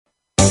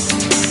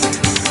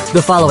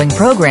The following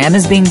program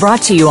is being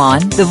brought to you on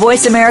the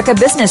Voice America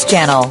Business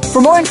Channel. For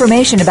more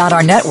information about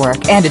our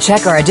network and to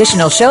check our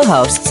additional show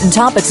hosts and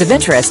topics of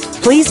interest,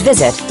 please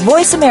visit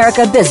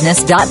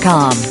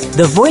voiceamericabusiness.com.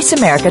 The Voice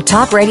America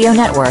Talk Radio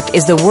Network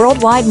is the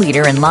worldwide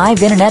leader in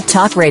live Internet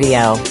talk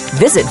radio.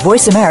 Visit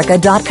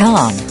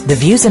voiceamerica.com. The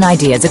views and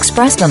ideas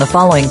expressed on the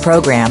following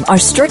program are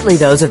strictly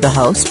those of the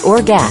host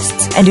or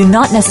guests and do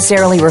not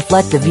necessarily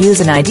reflect the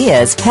views and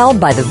ideas held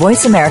by the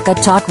Voice America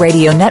Talk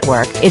Radio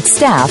Network, its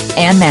staff,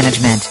 and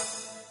management.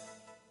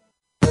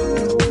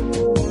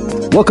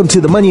 Welcome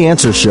to the Money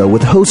Answer Show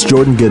with host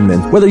Jordan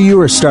Goodman. Whether you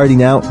are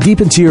starting out,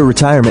 deep into your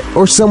retirement,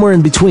 or somewhere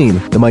in between,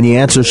 the Money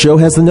Answer Show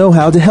has the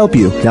know-how to help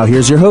you. Now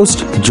here's your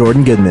host,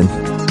 Jordan Goodman.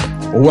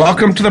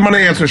 Welcome to the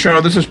Money Answer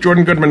Show. This is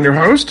Jordan Goodman, your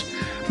host.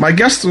 My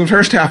guest in the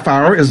first half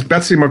hour is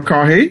Betsy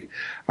McCaughey.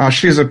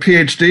 She's a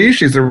PhD.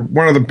 She's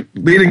one of the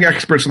leading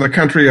experts in the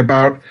country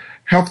about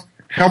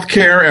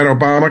healthcare and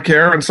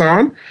Obamacare and so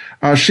on.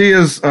 She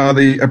is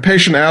a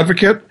patient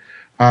advocate.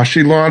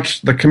 She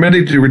launched the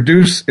Committee to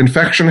Reduce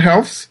Infection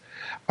Health.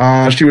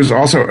 She was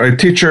also a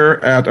teacher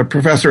a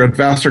professor at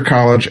Vassar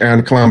College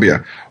and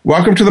Columbia.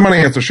 Welcome to the Money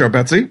Answer Show,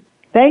 Betsy.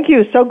 Thank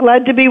you. So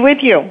glad to be with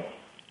you.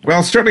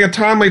 Well, it's certainly a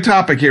timely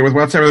topic here with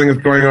everything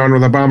that's going on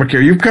with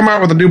Obamacare. You've come out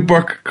with a new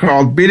book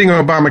called Beating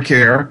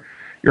Obamacare,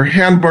 your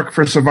handbook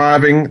for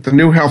surviving the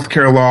new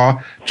healthcare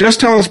law. Just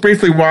tell us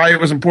briefly why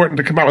it was important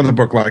to come out with a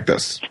book like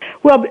this.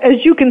 Well,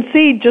 as you can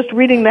see, just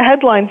reading the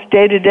headlines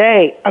day to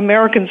day,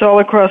 Americans all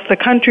across the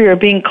country are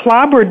being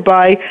clobbered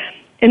by,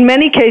 in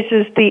many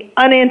cases, the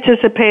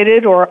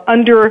unanticipated or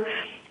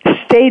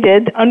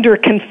understated,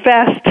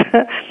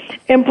 underconfessed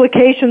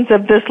implications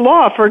of this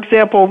law. For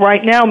example,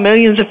 right now,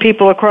 millions of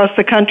people across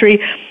the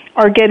country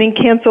are getting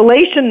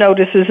cancellation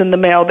notices in the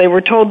mail. They were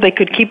told they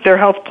could keep their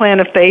health plan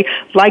if they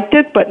liked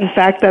it, but in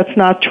fact, that's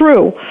not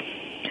true.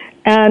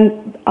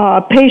 And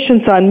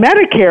patients on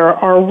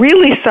Medicare are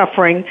really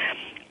suffering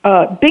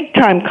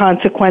big-time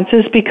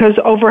consequences because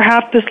over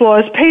half this law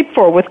is paid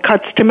for with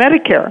cuts to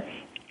Medicare.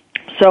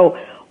 So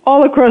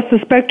all across the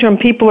spectrum,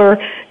 people are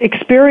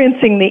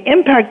experiencing the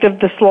impact of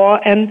this law,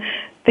 and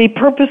the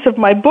purpose of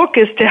my book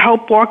is to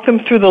help walk them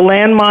through the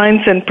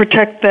landmines and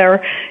protect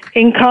their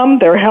income,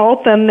 their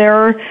health, and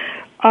their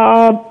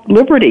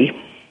liberty.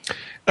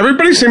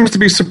 Everybody seems to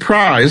be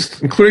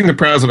surprised, including the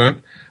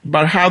president,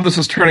 about how this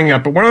is turning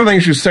out. But one of the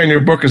things you say in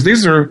your book is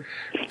these are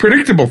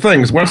predictable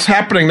things. What's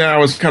happening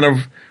now is kind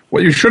of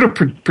what you should have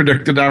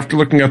predicted after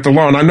looking at the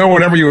law. And I know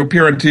whenever you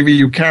appear on TV,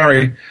 you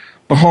carry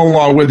the whole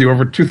law with you,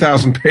 over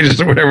 2,000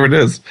 pages or whatever it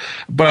is.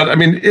 But, I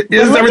mean,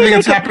 is everything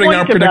that's happening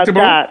now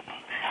predictable?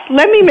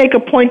 Let me make a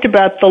point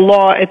about the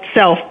law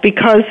itself,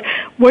 because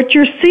what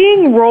you're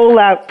seeing roll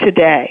out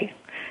today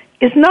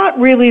is not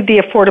really the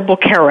Affordable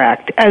Care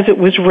Act as it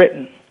was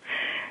written.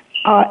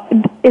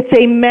 It's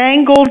a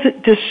mangled,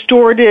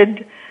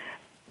 distorted,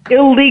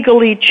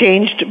 illegally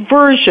changed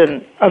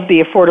version of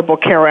the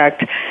Affordable Care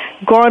Act.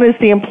 Gone is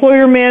the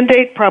employer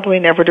mandate, probably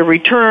never to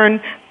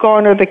return.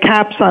 Gone are the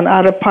caps on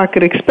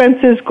out-of-pocket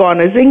expenses. Gone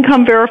is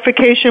income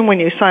verification when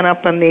you sign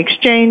up on the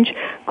exchange.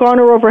 Gone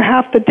are over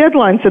half the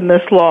deadlines in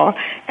this law.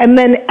 And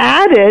then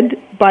added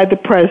by the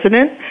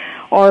president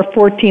are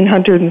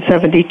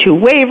 1,472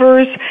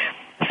 waivers,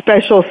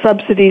 special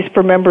subsidies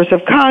for members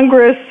of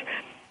Congress,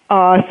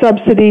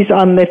 subsidies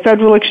on the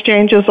federal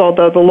exchanges,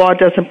 although the law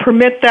doesn't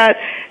permit that.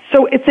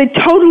 So it's a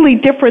totally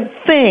different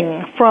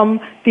thing from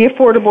the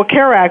Affordable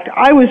Care Act.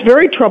 I was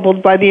very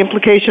troubled by the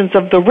implications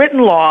of the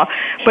written law,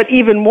 but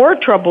even more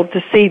troubled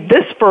to see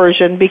this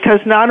version, because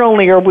not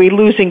only are we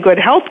losing good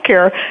health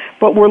care,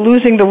 but we're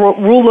losing the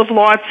rule of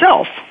law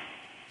itself.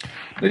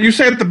 You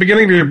say at the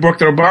beginning of your book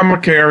that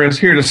Obamacare is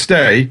here to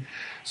stay.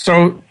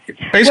 So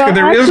basically,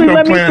 there is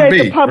no Plan B. Let me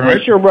say the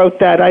publisher wrote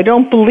that. I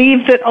don't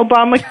believe that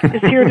Obamacare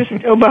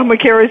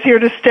is here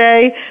to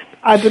stay.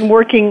 I've been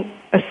working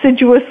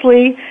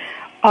assiduously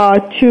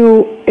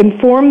to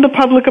inform the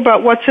public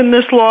about what's in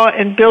this law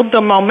and build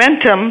the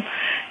momentum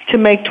to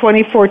make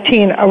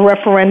 2014 a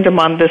referendum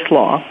on this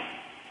law.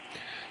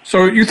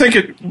 So you think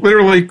it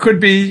literally could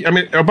be, I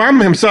mean,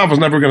 Obama himself is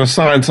never going to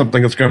sign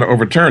something that's going to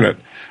overturn it.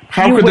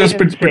 How could this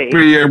be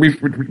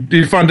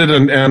defunded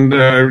and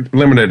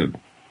eliminated?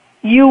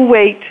 You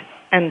wait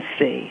and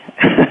see.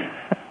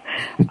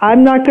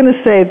 I'm not going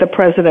to say the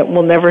president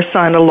will never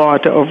sign a law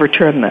to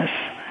overturn this.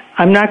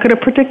 I'm not going to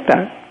predict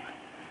that.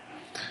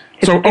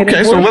 So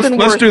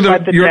let's do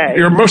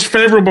your most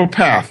favorable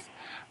path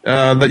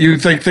that you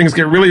think things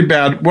get really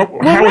bad.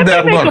 How would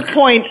that look? Let me make a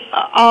point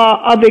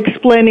of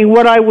explaining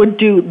what I would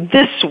do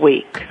this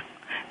week,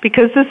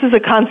 because this is a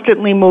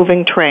constantly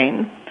moving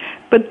train.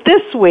 But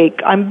this week,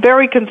 I'm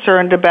very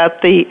concerned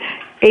about the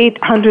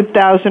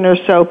 800,000 or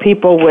so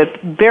people with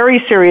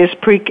very serious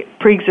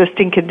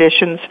pre-existing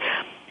conditions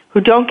who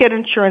don't get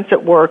insurance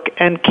at work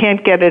and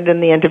can't get it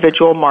in the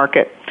individual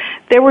market.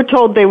 They were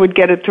told they would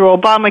get it through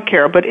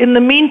Obamacare, but in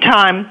the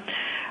meantime,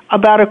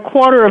 about a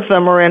quarter of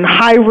them are in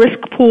high-risk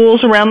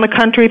pools around the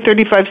country.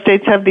 35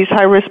 states have these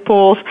high-risk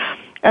pools,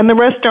 and the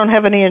rest don't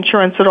have any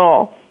insurance at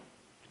all.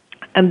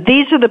 And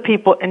these are the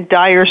people in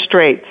dire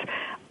straits.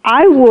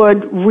 I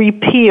would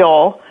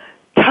repeal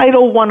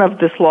Title I of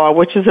this law,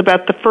 which is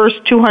about the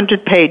first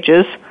 200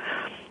 pages.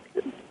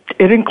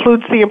 It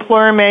includes the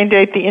employer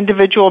mandate, the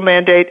individual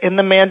mandate, and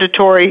the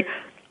mandatory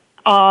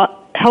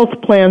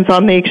health plans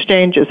on the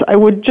exchanges. I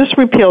would just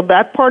repeal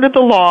that part of the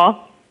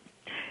law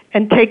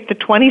and take the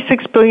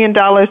 $26 billion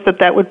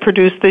that would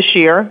produce this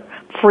year,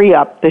 free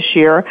up this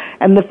year,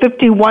 and the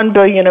 $51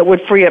 billion it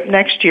would free up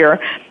next year,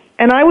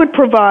 and I would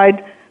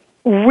provide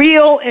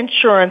real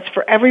insurance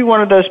for every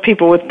one of those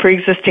people with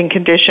pre-existing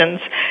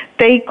conditions.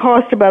 They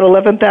cost about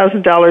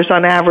 $11,000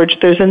 on average.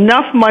 There's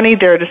enough money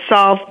there to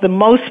solve the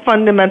most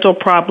fundamental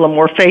problem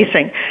we're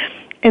facing.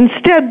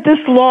 Instead, this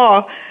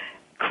law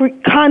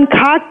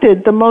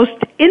concocted the most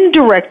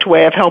indirect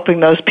way of helping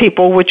those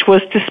people, which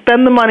was to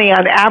spend the money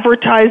on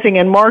advertising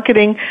and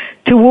marketing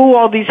to woo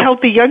all these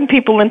healthy young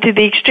people into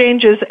the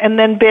exchanges and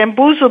then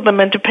bamboozle them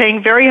into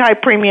paying very high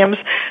premiums,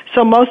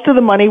 so most of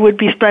the money would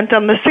be spent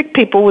on the sick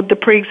people with the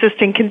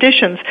pre-existing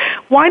conditions.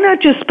 Why not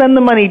just spend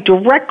the money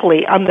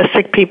directly on the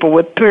sick people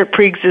with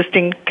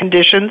pre-existing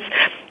conditions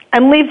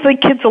and leave the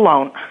kids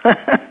alone?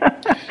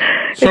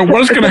 So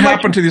what is going to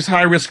happen to these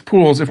high-risk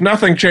pools? If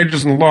nothing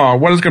changes in the law,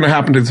 what is going to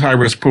happen to these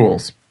high-risk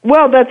pools?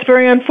 Well, that's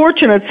very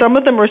unfortunate. Some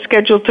of them are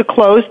scheduled to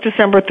close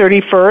December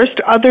 31st.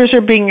 Others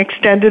are being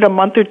extended a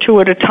month or two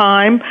at a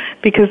time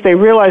because they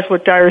realize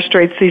what dire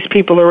straits these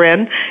people are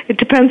in. It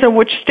depends on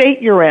which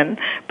state you're in.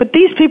 But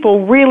these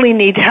people really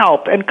need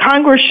help, and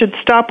Congress should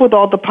stop with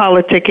all the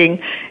politicking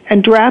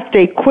and draft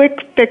a quick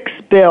fix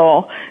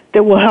bill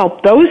that will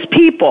help those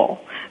people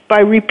by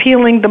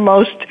repealing the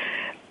most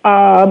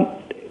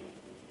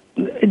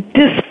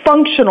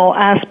dysfunctional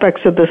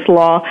aspects of this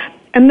law,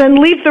 and then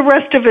leave the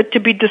rest of it to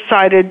be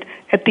decided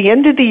at the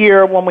end of the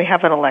year when we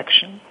have an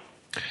election.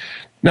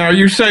 Now,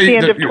 you say... the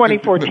end of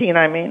 2014,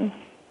 I mean.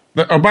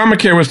 The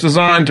Obamacare was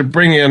designed to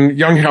bring in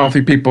young,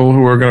 healthy people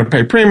who are going to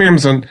pay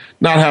premiums and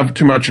not have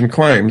too much in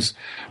claims.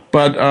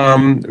 But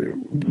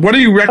what do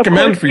you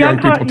recommend for young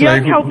people today?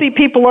 Young, healthy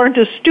people aren't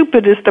as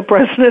stupid as the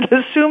president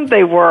assumed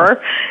they were,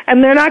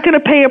 and they're not going to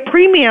pay a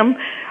premium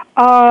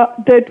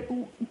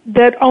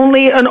that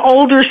only an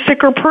older,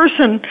 sicker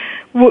person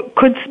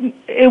could.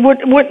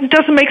 It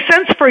doesn't make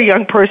sense for a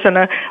young person.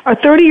 A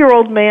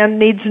 30-year-old man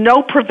needs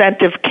no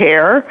preventive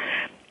care,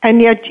 and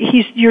yet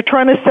you're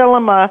trying to sell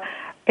him an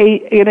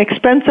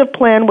expensive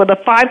plan with a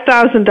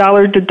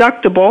 $5,000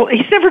 deductible.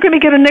 He's never going to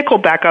get a nickel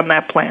back on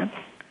that plan.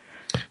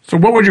 So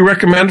what would you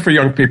recommend for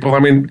young people? I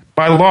mean,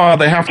 by law,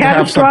 they have to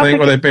have something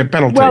or they pay a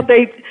penalty. Well,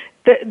 they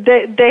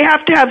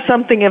have to have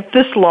something if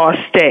this law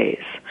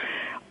stays.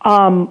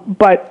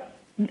 But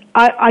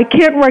I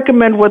can't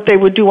recommend what they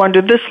would do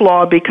under this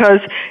law, because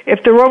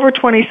if they're over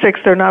 26,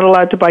 they're not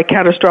allowed to buy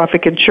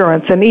catastrophic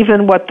insurance, and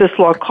even what this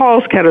law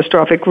calls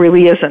catastrophic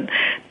really isn't.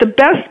 The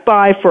best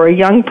buy for a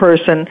young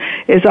person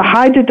is a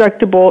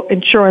high-deductible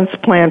insurance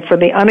plan for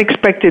the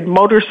unexpected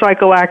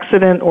motorcycle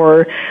accident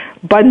or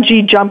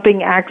bungee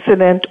jumping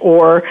accident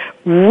or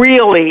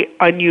really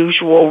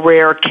unusual,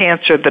 rare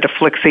cancer that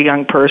afflicts a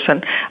young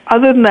person.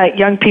 Other than that,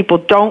 young people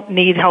don't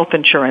need health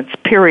insurance,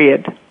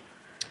 period.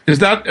 Is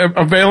that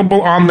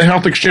available on the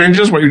health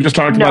exchanges, what you just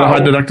talked about, a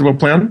high-deductible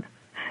plan?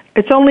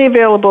 It's only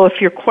available if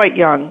you're quite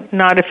young,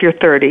 not if you're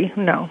 30,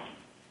 no.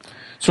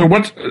 So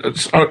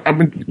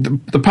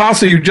the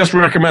policy you just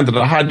recommended,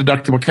 a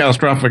high-deductible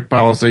catastrophic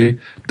policy,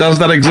 does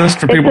that exist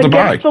for people to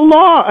buy? It's against the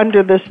law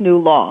under this new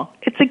law.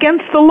 It's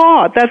against the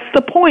law. That's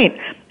the point.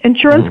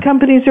 Insurance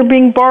companies are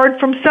being barred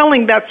from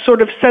selling that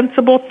sort of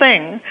sensible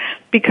thing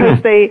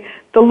because the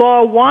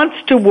law wants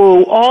to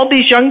woo all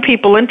these young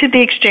people into the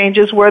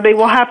exchanges where they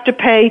will have to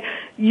pay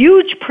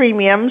huge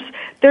premiums.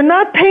 They're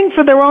not paying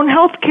for their own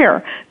health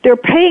care. They're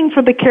paying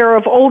for the care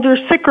of older,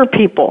 sicker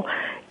people.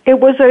 It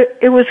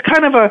was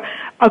kind of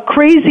a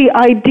crazy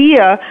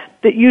idea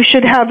that you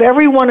should have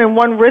everyone in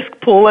one risk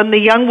pool and the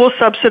young will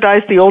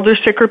subsidize the older,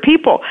 sicker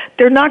people.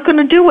 They're not going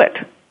to do it.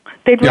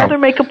 They'd rather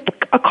make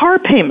a car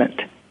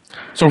payment.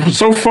 So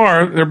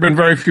far, there have been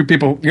very few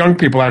people, young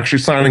people actually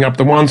signing up.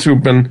 The ones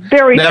who've been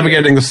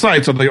navigating the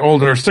sites are the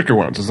older, sicker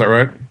ones. Is that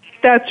right?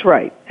 That's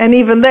right. And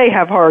even they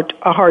have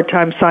a hard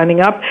time signing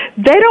up.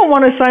 They don't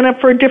want to sign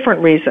up for a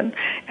different reason.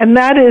 And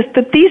that is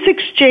that these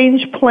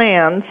exchange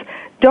plans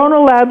don't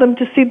allow them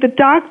to see the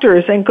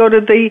doctors and go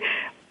to the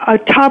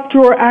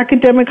top-drawer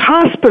academic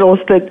hospitals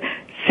that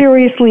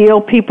seriously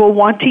ill people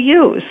want to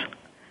use.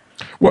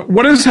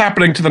 What is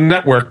happening to the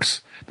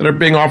networks that are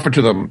being offered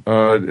to them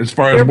as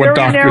far as what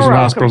doctors and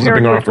hospitals are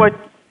being offered?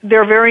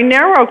 They're very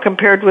narrow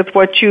compared with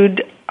what you'd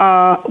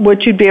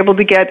be able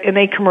to get in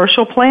a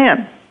commercial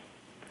plan.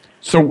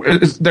 So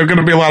is there going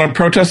to be a lot of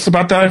protests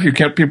about that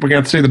if people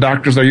can't see the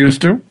doctors they're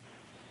used to?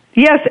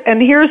 Yes,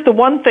 and here's the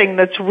one thing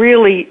that's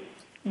really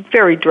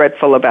very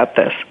dreadful about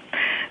this.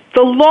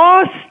 The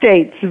law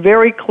states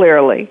very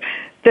clearly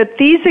that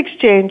these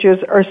exchanges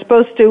are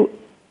supposed to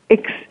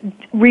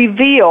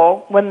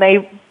reveal when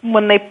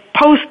they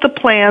post the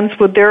plans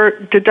with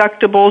their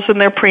deductibles and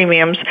their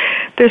premiums,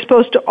 they're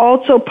supposed to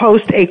also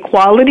post a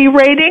quality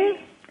rating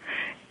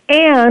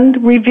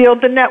and reveal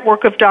the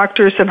network of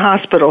doctors and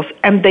hospitals,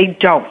 and they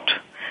don't.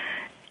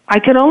 I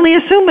can only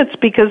assume it's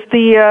because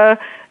the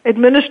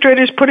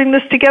administrators putting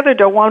this together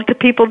don't want the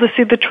people to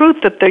see the truth,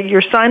 that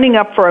you're signing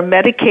up for a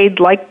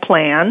Medicaid-like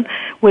plan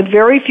with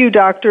very few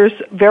doctors,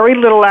 very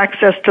little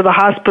access to the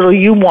hospital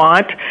you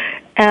want,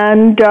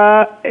 and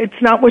it's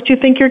not what you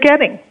think you're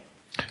getting.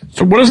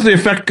 So what is the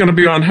effect going to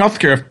be on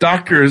healthcare if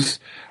doctors,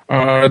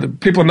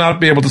 people not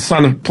be able to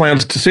sign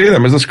plans to see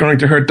them? Is this going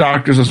to hurt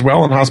doctors as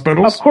well in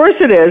hospitals? Of course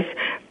it is.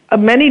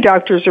 Many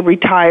doctors are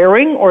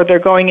retiring or they're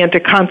going into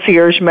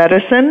concierge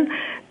medicine.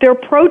 They're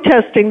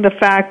protesting the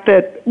fact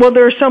that, well,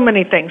 there are so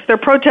many things. They're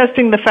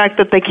protesting the fact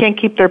that they can't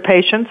keep their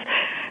patients.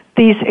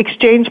 These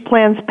exchange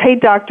plans pay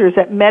doctors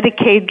at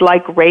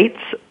Medicaid-like rates.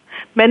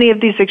 Many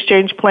of these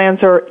exchange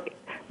plans are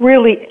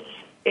really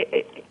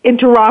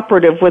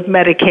interoperative with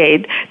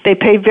Medicaid. They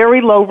pay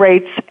very low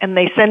rates, and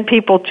they send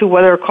people to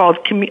what are called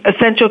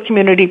essential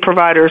community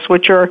providers,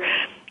 which are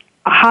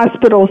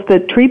hospitals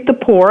that treat the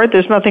poor.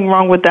 There's nothing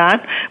wrong with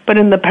that, but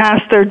in the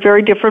past they're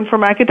very different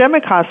from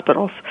academic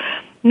hospitals.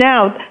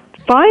 Now,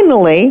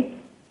 finally,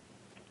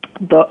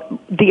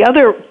 the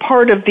other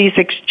part of these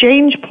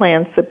exchange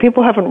plans that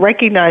people haven't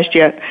recognized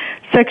yet,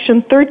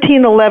 Section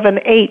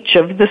 1311H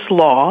of this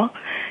law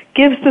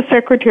gives the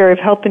Secretary of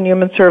Health and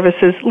Human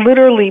Services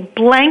literally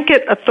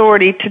blanket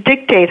authority to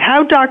dictate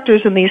how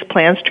doctors in these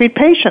plans treat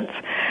patients.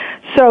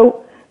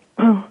 So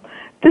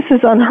this is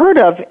unheard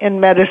of in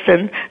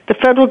medicine. The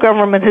federal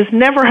government has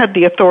never had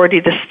the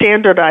authority to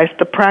standardize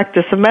the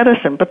practice of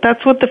medicine, but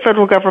that's what the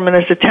federal government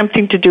is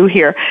attempting to do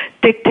here,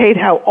 dictate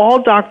how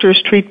all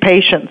doctors treat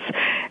patients,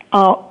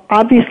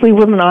 obviously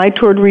with an eye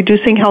toward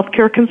reducing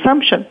healthcare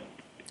consumption.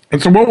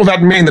 And so what will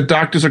that mean? That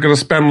doctors are going to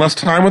spend less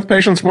time with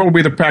patients? What will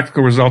be the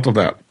practical result of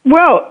that?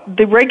 Well,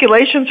 the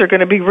regulations are going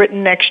to be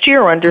written next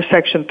year under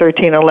Section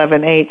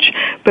 1311H,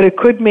 but it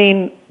could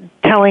mean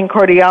telling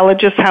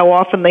cardiologists how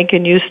often they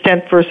can use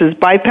stent versus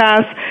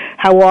bypass,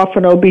 how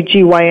often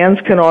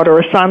OBGYNs can order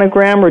a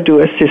sonogram or do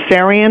a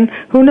cesarean.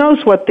 Who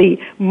knows what the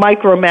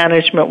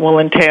micromanagement will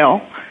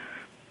entail?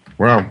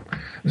 Wow.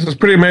 This is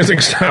pretty amazing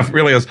stuff,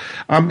 really is.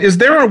 Is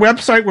there a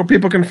website where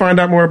people can find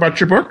out more about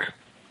your book?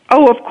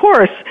 Oh, of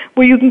course.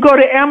 Well, you can go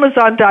to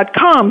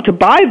Amazon.com to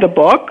buy the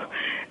book,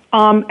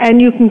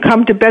 and you can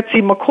come to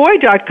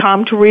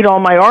BetsyMcCaughey.com to read all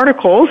my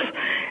articles,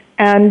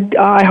 and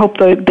I hope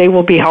that they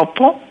will be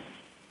helpful.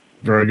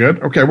 Very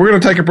good. Okay, we're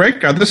going to take a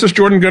break. This is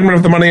Jordan Goodman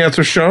of the Money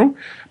Answer Show.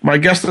 My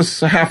guest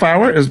this half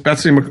hour is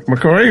Betsy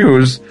McCaughey, who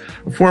is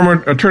a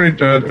former lieutenant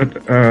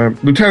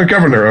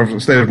governor of the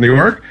state of New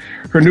York.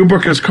 Her new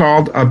book is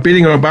called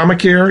Beating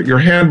Obamacare, Your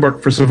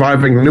Handbook for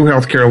Surviving the New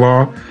Healthcare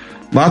Law.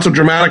 Lots of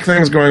dramatic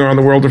things going on in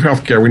the world of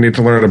healthcare we need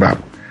to learn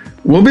about.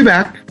 We'll be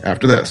back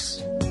after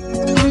this.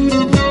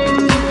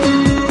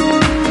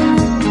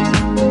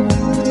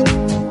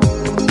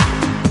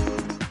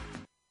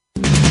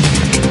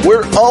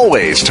 We're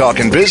always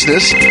talking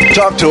business.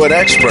 Talk to an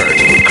expert.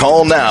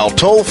 Call now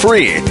toll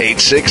free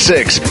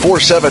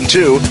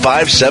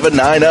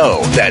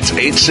 866-472-5790. That's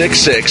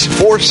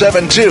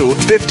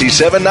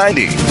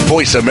 866-472-5790.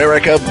 Voice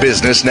America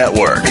Business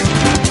Network.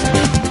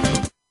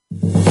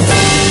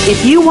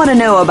 If you want to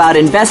know about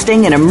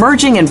investing in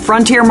emerging and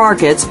frontier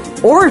markets,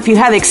 or if you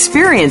have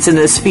experience in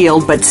this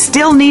field but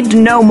still need to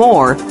know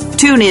more,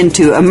 tune in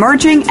to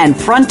Emerging and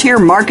Frontier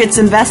Markets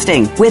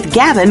Investing with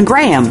Gavin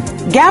Graham.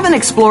 Gavin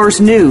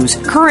explores news,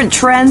 current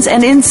trends,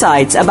 and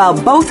insights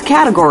about both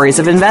categories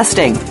of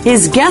investing.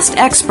 His guest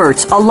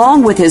experts,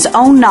 along with his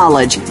own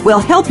knowledge, will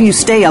help you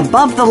stay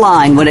above the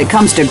line when it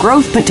comes to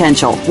growth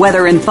potential,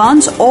 whether in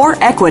funds or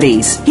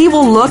equities. He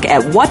will look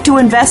at what to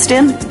invest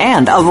in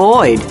and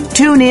avoid.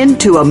 Tune in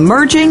to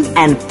Emerging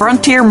and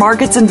Frontier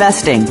Markets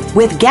Investing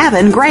with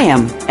Gavin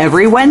Graham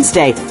every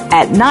Wednesday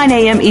at 9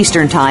 a.m.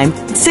 Eastern Time,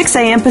 6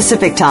 a.m.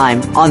 Pacific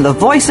Time on the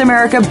Voice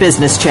America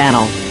Business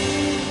Channel.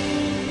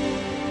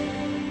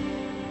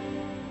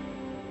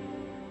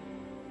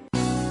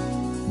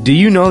 Do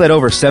you know that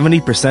over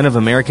 70% of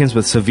Americans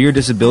with severe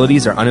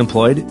disabilities are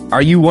unemployed?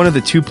 Are you one of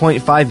the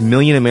 2.5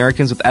 million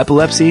Americans with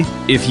epilepsy?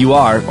 If you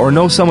are, or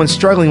know someone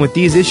struggling with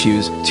these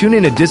issues, tune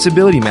in to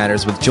Disability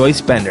Matters with Joyce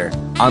Bender.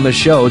 On the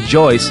show,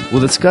 Joyce will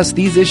discuss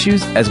these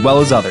issues as well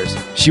as others.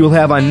 She will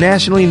have on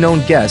nationally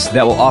known guests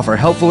that will offer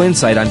helpful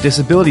insight on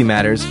disability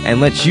matters and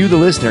let you, the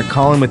listener,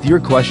 call in with your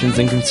questions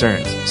and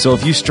concerns. So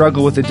if you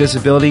struggle with a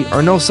disability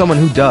or know someone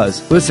who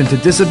does, listen to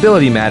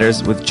Disability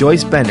Matters with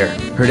Joyce Bender,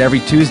 heard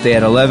every Tuesday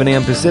at 11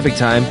 a.m. Pacific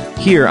Time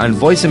here on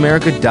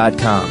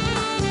VoiceAmerica.com.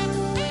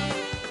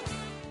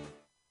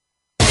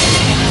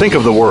 Think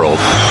of the world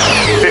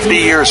 50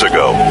 years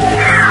ago.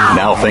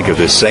 Now think of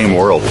this same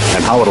world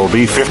and how it'll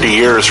be 50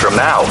 years from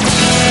now.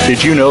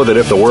 Did you know that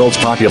if the world's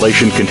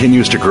population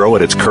continues to grow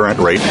at its current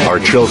rate, our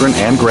children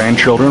and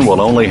grandchildren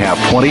will only have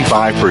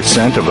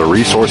 25% of the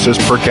resources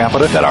per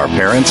capita that our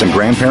parents and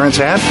grandparents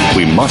had?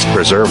 We must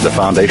preserve the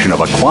foundation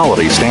of a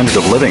quality standard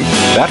of living.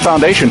 That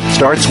foundation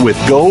starts with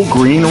Go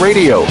Green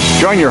Radio.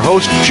 Join your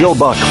host, Jill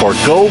Buck, for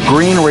Go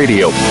Green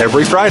Radio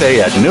every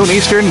Friday at noon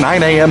Eastern,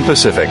 9 a.m.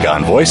 Pacific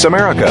on Voice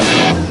America.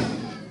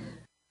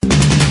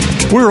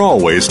 We're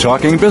always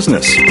talking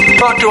business.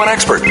 Talk to an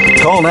expert.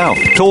 Call now,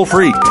 toll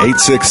free,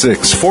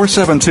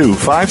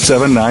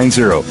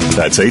 866-472-5790.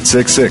 That's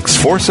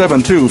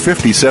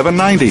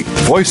 866-472-5790.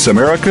 Voice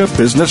America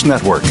Business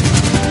Network.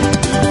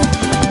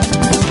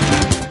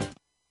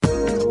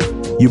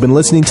 You've been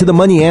listening to the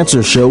Money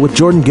Answer Show with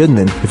Jordan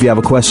Goodman. If you have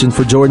a question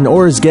for Jordan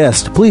or his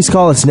guest, please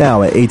call us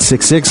now at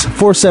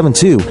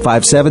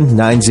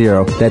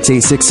 866-472-5790. That's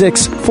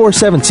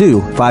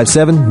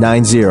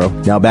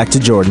 866-472-5790. Now back to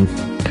Jordan.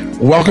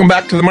 Welcome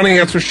back to the Money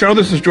Answer Show.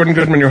 This is Jordan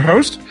Goodman, your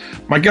host.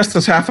 My guest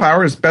this half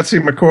hour is Betsy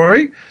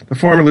McCaughey, the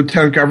former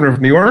Lieutenant Governor of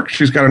New York.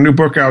 She's got a new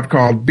book out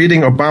called Beating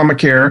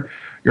Obamacare,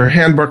 Your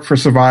Handbook for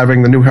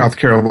Surviving the New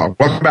Healthcare Law.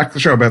 Welcome back to the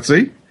show,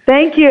 Betsy.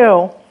 Thank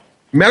you.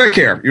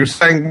 Medicare. You're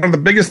saying one of the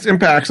biggest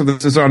impacts of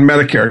this is on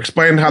Medicare.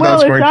 Explain how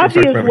that's going to affect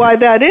Medicare. Well, it's obvious why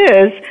that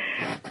is.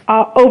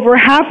 Over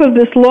half of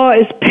this law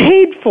is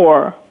paid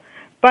for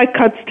by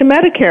cuts to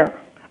Medicare.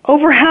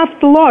 Over half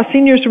the law.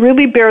 Seniors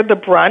really bear the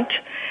brunt.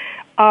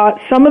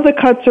 Some of the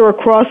cuts are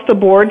across the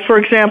board. For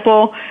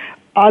example,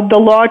 the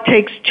law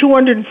takes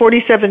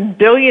 $247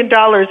 billion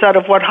out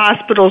of what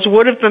hospitals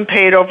would have been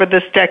paid over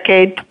this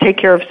decade to take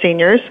care of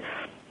seniors.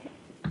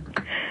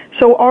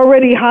 So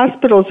already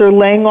hospitals are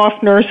laying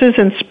off nurses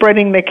and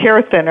spreading the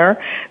care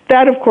thinner.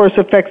 That, of course,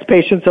 affects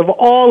patients of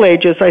all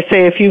ages. I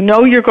say if you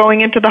know you're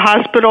going into the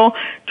hospital,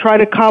 try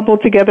to cobble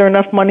together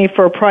enough money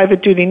for a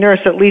private duty nurse,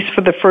 at least for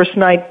the first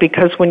night,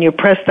 because when you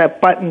press that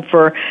button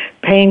for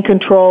pain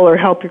control or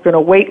help, you're going to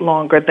wait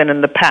longer than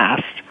in the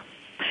past.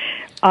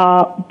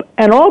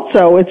 And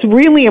also, it's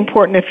really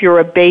important if you're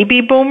a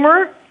baby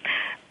boomer,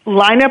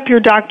 line up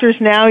your doctors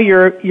now,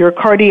 your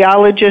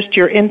cardiologist,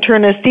 your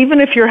internist, even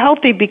if you're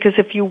healthy, because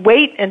if you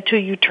wait until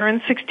you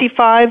turn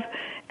 65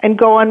 and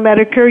go on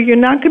Medicare, you're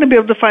not going to be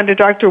able to find a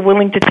doctor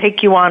willing to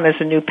take you on as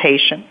a new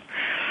patient.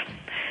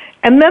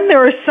 And then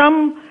there are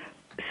some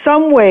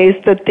ways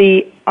that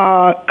the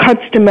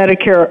cuts to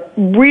Medicare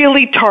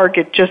really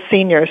target just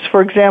seniors.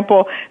 For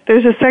example,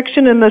 there's a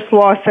section in this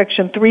law,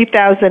 Section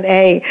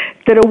 3000A,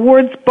 that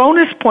awards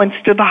bonus points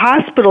to the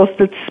hospitals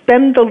that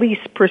spend the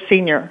least per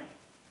senior.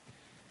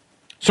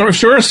 So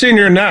if you're a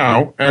senior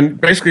now, and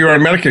basically you're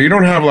on Medicare, you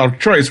don't have a lot of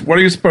choice. What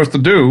are you supposed to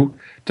do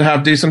to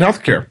have decent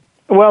health care?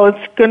 Well,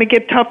 it's going to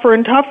get tougher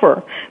and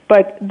tougher.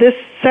 But this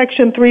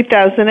Section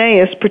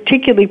 3000A is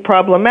particularly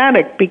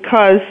problematic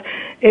because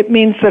it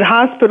means that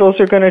hospitals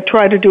are going to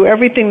try to do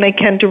everything they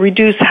can to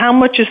reduce how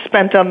much is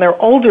spent on their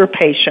older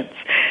patients.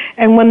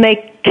 And when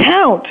they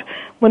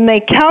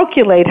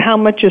calculate how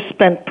much is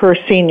spent per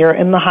senior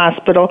in the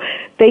hospital,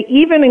 they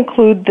even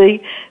include the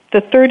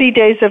 30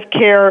 days of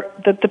care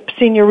that the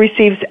senior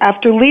receives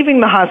after leaving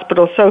the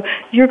hospital. So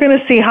you're going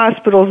to see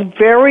hospitals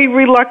very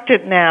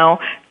reluctant now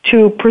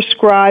to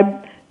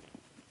prescribe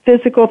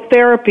physical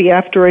therapy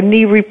after a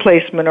knee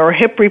replacement or a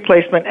hip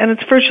replacement, and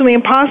it's virtually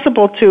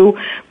impossible to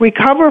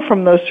recover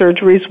from those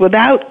surgeries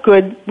without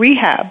good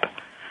rehab.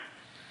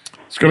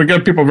 It's going to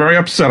get people very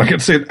upset. I can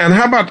see it. And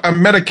how about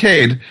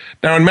Medicaid?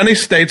 Now, in many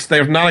states, they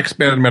have not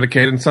expanded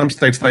Medicaid. In some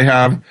states, they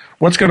have.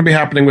 What's going to be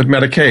happening with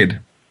Medicaid?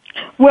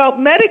 Well,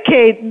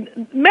 Medicaid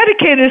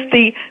is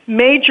the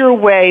major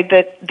way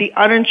that the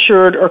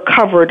uninsured are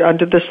covered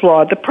under this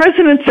law. The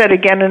president said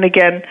again and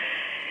again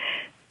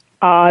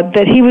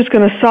that he was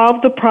going to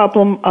solve the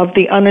problem of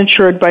the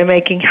uninsured by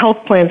making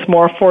health plans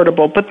more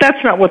affordable, but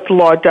that's not what the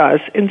law does.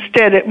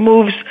 Instead, it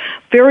moves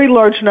very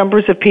large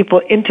numbers of people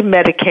into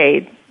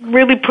Medicaid,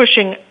 really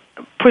pushing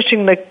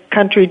the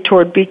country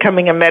toward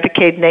becoming a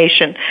Medicaid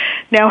nation.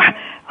 Now,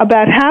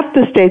 about half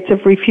the states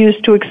have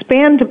refused to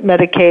expand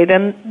Medicaid,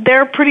 and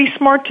they're pretty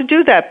smart to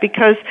do that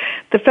because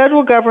the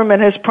federal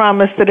government has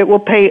promised that it will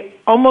pay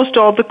almost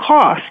all the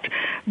cost.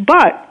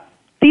 But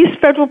these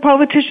federal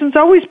politicians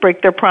always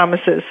break their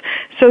promises.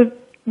 So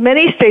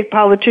many state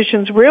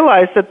politicians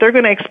realize that they're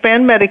going to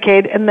expand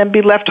Medicaid and then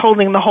be left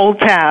holding the whole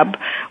tab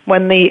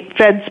when the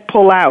feds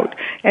pull out.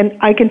 And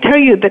I can tell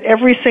you that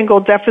every single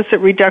deficit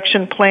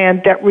reduction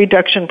plan, debt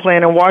reduction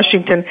plan in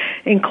Washington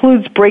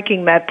includes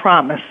breaking that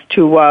promise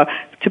to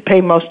pay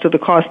most of the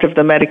cost of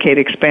the Medicaid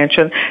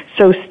expansion.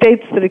 So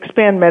states that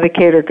expand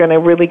Medicaid are going to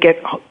really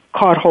get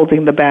caught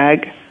holding the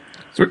bag.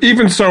 So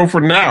even so, for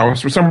now,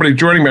 for somebody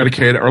joining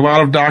Medicaid, are a lot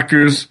of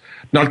doctors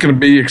not going to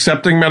be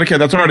accepting Medicaid?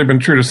 That's already been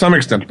true to some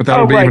extent, but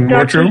that'll be even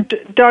more true?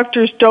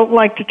 Doctors don't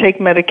like to take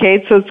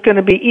Medicaid, so it's going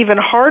to be even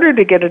harder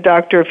to get a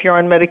doctor if you're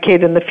on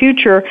Medicaid in the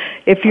future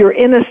if you're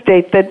in a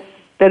state that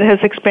has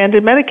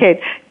expanded Medicaid,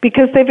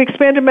 because they've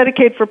expanded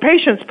Medicaid for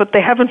patients, but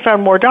they haven't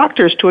found more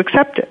doctors to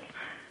accept it.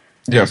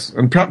 Yes,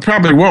 and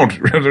probably won't.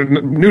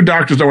 New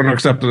doctors don't want to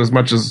accept it as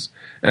much as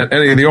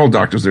any of the old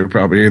doctors do,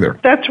 probably either.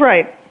 That's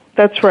right.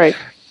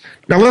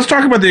 Now, let's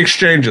talk about the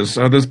exchanges.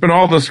 There's been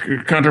all this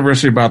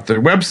controversy about the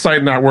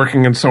website not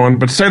working and so on,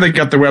 but say they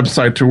get the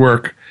website to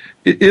work.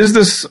 Is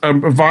this a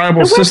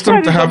viable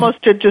system to have? The website is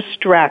almost a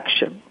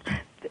distraction.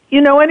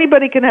 You know,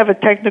 anybody can have a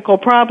technical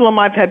problem.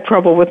 I've had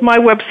trouble with my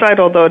website,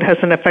 although it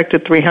hasn't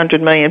affected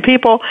 300 million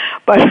people.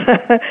 But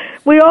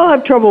we all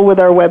have trouble with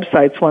our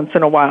websites once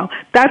in a while.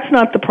 That's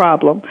not the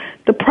problem.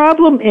 The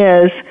problem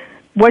is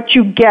what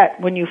you get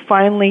when you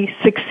finally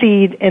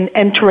succeed in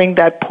entering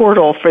that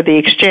portal for the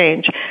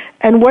exchange.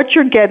 And what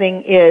you're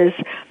getting is,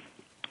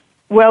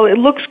 well, it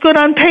looks good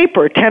on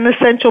paper, 10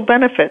 essential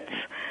benefits,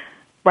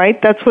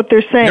 right? That's what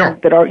they're saying, yeah,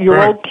 that your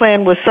right. old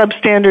plan was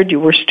substandard, you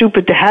were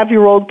stupid to have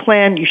your old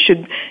plan, you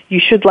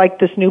should like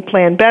this new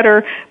plan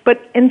better. But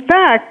in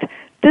fact,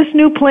 this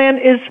new plan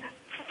is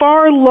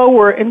far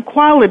lower in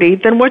quality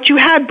than what you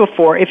had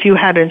before if you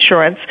had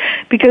insurance,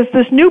 because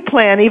this new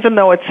plan, even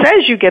though it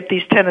says you get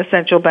these 10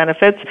 essential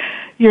benefits,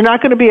 you're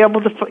not going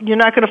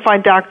to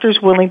find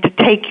doctors willing to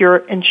take your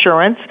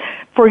insurance.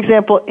 For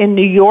example, in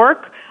New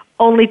York,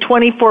 only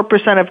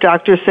 24% of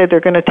doctors say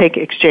they're going to take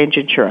exchange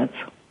insurance.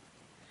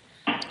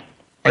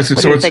 I see.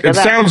 So it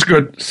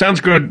sounds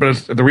good, but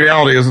the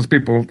reality is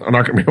people are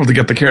not going to be able to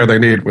get the care they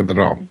need with it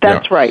all.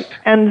 That's right.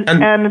 And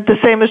the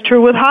same is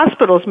true with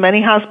hospitals.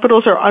 Many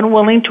hospitals are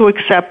unwilling to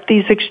accept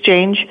these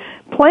exchange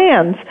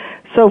plans.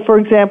 So, for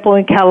example,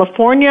 in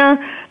California,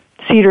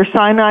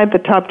 Cedars-Sinai, the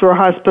top drawer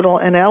hospital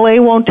in LA,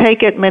 won't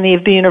take it. Many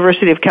of the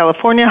University of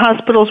California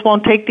hospitals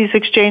won't take these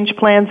exchange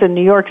plans. In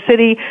New York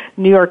City,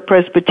 New York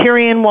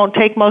Presbyterian won't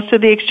take most of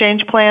the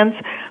exchange plans.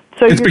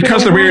 So it's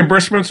because the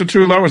reimbursements are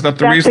too low? Is that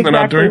the reason they're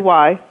not doing it? That's exactly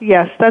why.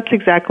 Yes, that's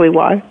exactly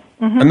why.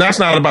 Mm-hmm. And that's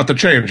not about the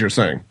change, you're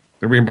saying,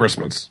 the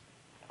reimbursements?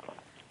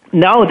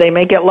 No, they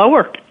may get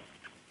lower.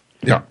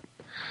 Yeah.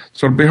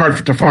 So it'd be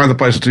hard to find the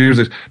places to use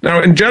it.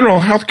 Now, in general,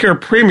 healthcare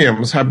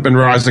premiums have been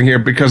rising here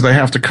because they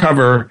have to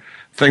cover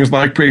things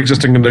like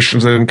pre-existing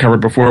conditions they didn't cover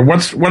before.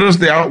 What is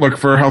the outlook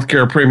for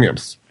healthcare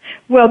premiums?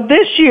 Well,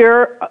 this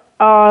year,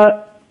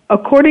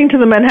 according to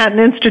the Manhattan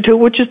Institute,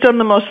 which has done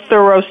the most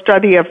thorough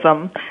study of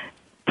them,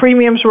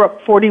 premiums were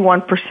up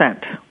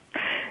 41%,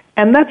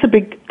 and that's a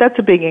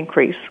big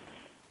increase.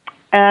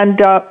 And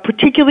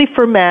particularly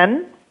for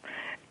men,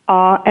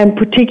 and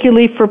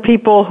particularly for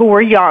people who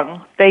are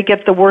young, they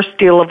get the worst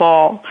deal of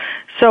all.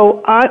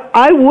 So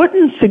I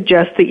wouldn't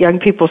suggest that young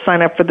people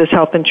sign up for this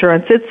health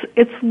insurance.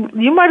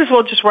 You might as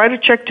well just write a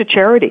check to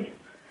charity.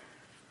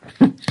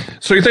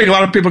 So you think a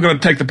lot of people are going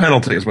to take the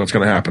penalty is what's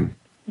going to happen?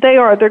 They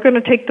are. They're going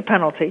to take the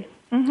penalty.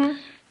 Mm-hmm.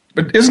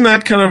 But isn't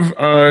that kind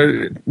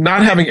of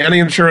not having any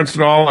insurance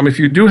at all? I mean, if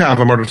you do have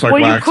a motorcycle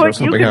accident or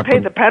something you can pay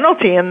the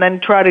penalty and then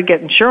try to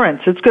get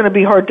insurance. It's going to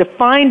be hard to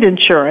find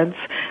insurance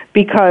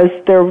because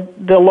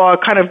the law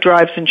kind of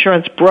drives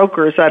insurance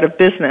brokers out of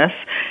business.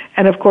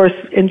 And, of course,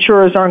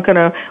 insurers aren't going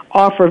to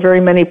offer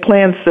very many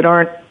plans that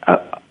aren't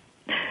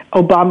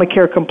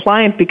Obamacare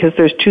compliant because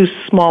there's too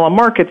small a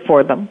market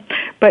for them.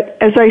 But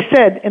as I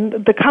said, in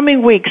the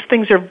coming weeks,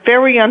 things are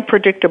very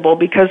unpredictable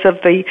because of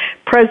the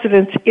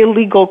president's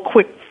illegal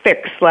quick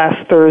fix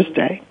last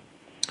Thursday.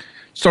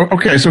 So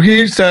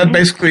he said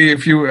basically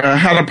if you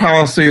had a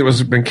policy that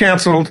was been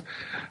canceled,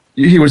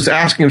 he was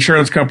asking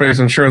insurance companies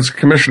and insurance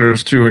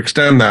commissioners to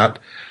extend that.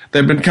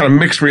 They've been kind of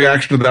mixed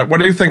reaction to that.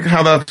 What do you think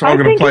how that's all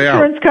going to play out?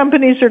 I think insurance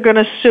companies are going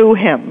to sue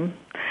him.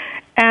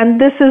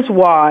 And this is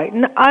why.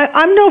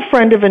 I'm no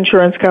friend of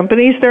insurance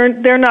companies.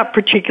 They're not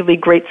particularly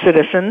great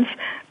citizens.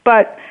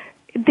 But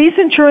these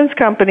insurance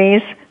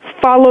companies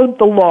followed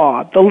the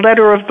law, the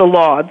letter of the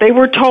law. They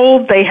were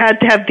told they had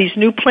to have these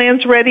new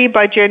plans ready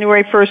by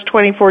January 1st,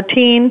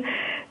 2014,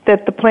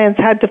 that the plans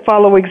had to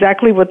follow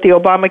exactly what the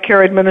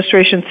Obamacare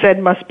administration said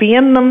must be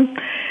in them.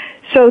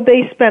 So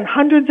they spent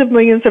hundreds of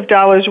millions of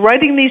dollars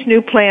writing these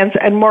new plans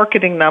and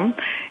marketing them.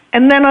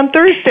 And then on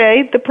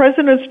Thursday, the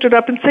president stood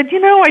up and said,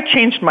 I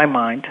changed my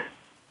mind.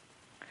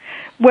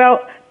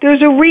 Well,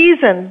 there's a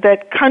reason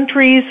that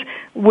countries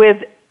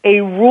with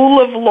a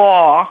rule of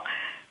law,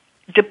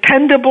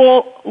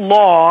 dependable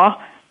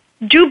law,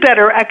 do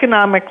better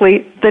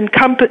economically than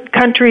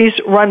countries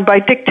run by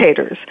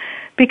dictators.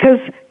 Because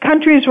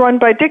countries run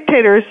by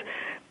dictators,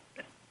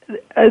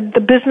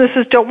 the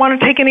businesses don't want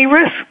to take any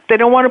risk. They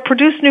don't want to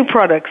produce new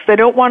products. They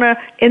don't want to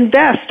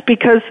invest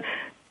because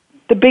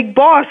the big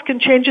boss can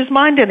change his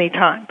mind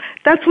anytime.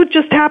 That's what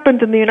just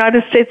happened in the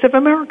United States of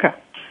America.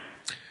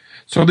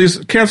 So these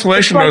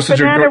cancellation notices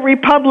are banana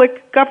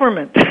republic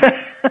government.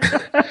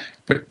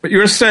 But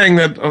you're saying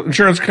that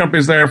insurance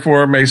companies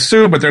therefore may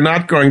sue, but they're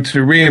not going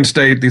to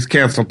reinstate these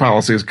canceled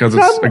policies because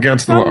it's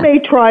against the law. Some may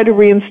try to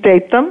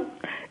reinstate them.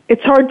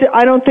 It's hard to.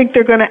 I don't think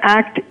they're going to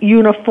act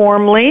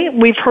uniformly.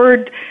 We've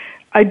heard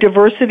a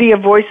diversity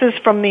of voices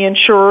from the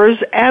insurers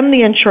and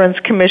the insurance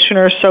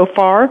commissioners so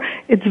far.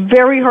 It's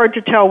very hard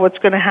to tell what's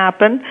going to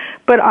happen,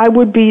 but I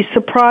would be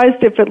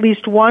surprised if at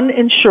least one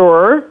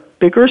insurer,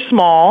 big or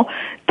small,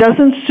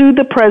 doesn't sue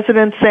the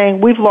president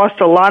saying, we've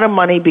lost a lot of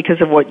money because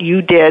of what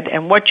you did,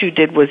 and what you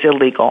did was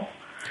illegal.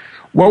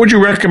 What would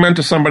you recommend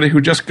to somebody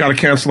who just got a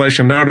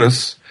cancellation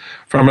notice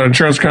from an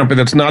insurance company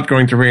that's not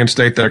going to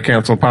reinstate their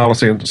canceled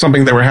policy and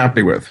something they were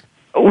happy with?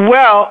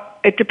 Well,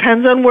 it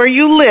depends on where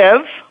you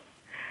live.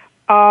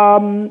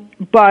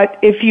 But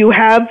if you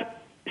have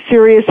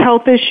serious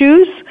health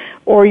issues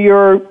or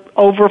you're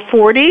over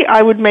 40,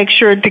 I would make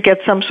sure to get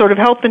some sort of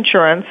health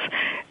insurance.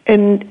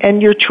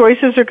 And your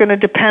choices are going to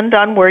depend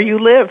on where you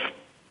live.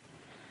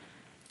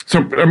 So,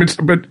 I mean,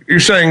 but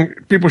you're saying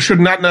people should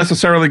not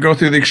necessarily go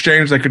through the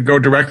exchange. They could go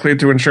directly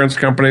to insurance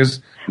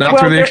companies, not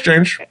through the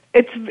exchange?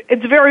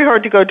 It's very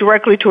hard to go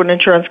directly to an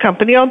insurance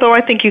company, although I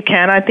think you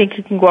can. I think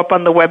you can go up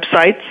on the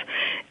websites.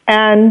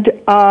 And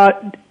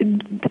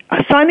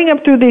signing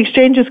up through the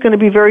exchange is going to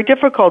be very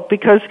difficult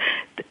because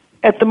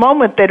at the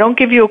moment they don't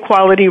give you a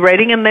quality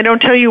rating and they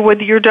don't tell you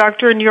whether your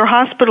doctor and your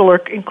hospital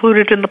are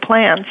included in the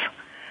plans.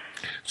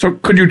 So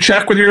could you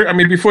check with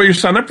before you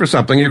sign up for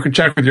something, you can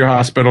check with your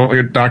hospital,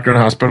 your doctor and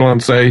hospital,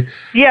 and say,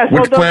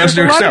 which plans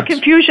do you accept? There's a lot of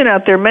confusion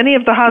out there. Many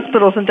of the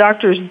hospitals and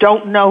doctors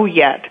don't know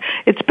yet.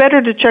 It's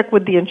better to check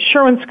with the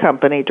insurance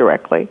company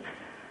directly.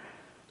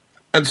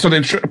 And so,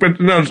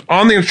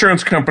 on the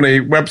insurance company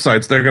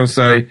websites, they're going to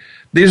say,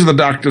 these are the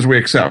doctors we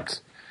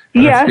accept.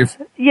 And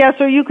yes,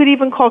 or you could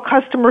even call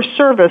customer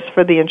service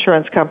for the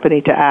insurance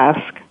company to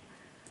ask.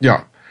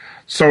 Yeah.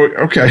 So,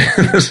 okay,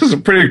 this is a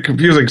pretty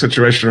confusing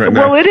situation right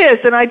now. Well, it is,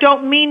 and I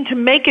don't mean to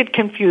make it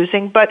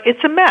confusing, but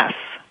it's a mess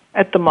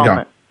at the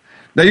moment. Yeah.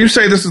 Now, you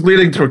say this is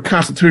leading to a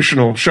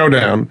constitutional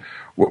showdown.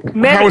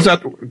 How is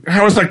that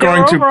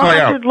going to play out? There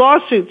are over 100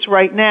 lawsuits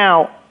right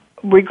now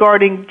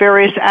regarding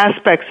various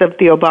aspects of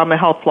the Obama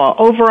health law,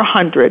 over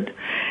 100.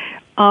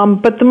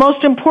 But the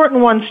most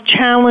important ones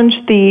challenge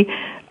the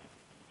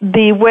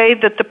way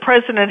that the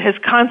president has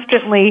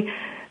constantly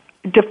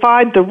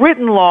defied the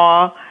written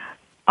law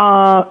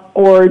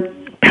or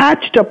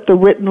patched up the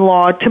written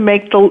law to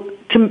make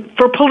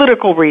for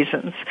political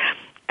reasons.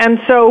 And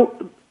so,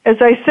 as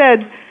I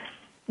said,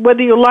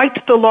 whether you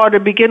liked the law to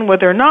begin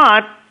with or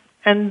not,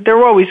 and there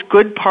are always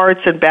good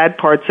parts and bad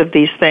parts of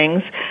these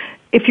things,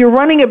 if you're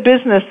running a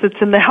business that's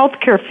in the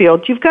healthcare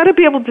field, you've got to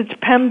be able to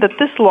depend that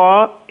this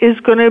law is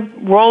going to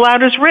roll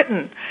out as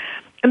written.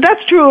 And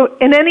that's true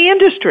in any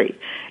industry.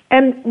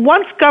 And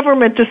once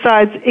government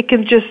decides it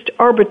can just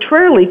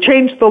arbitrarily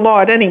change the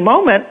law at any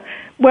moment,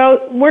 well,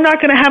 we're not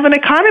going to have an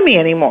economy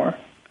anymore.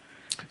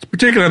 It's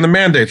particularly in the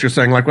mandates, you're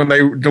saying, like when they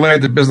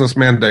delayed the business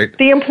mandate.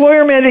 The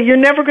employer mandate, you're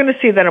never going to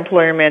see that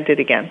employer mandate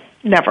again.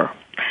 Never.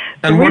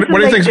 And what do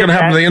you think is going to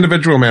happen to the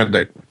individual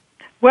mandate?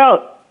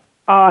 Well,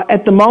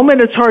 at the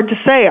moment, it's hard to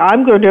say.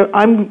 I'm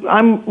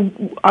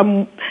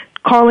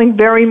calling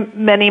very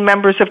many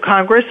members of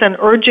Congress and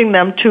urging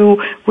them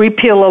to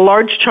repeal a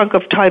large chunk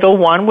of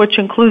Title I, which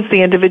includes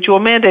the individual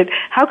mandate.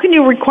 How can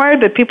you require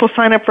that people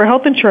sign up for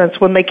health insurance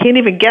when they can't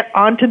even get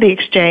onto the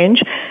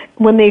exchange,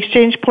 when the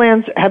exchange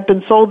plans have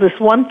been sold as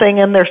one thing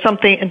and they're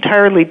something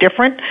entirely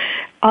different?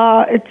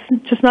 It's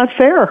just not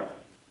fair.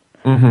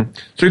 Mm-hmm.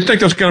 So you think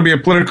there's going to be a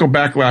political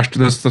backlash to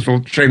this? This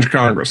will change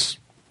Congress?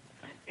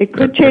 It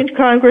could change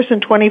Congress in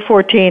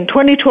 2014.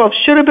 2012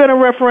 should have been a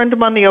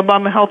referendum on the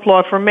Obama health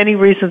law. For many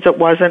reasons it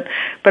wasn't.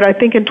 But I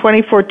think in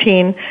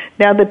 2014,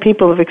 now that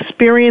people have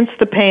experienced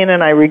the pain,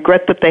 and I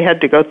regret that they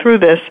had to go through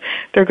this,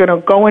 they're going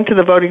to go into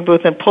the voting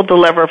booth and pull the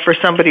lever for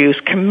somebody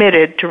who's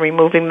committed to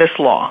removing this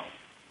law.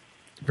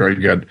 Very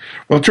good.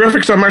 Well,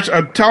 terrific so much.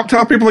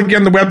 Tell people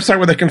again the website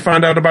where they can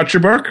find out about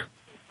your book.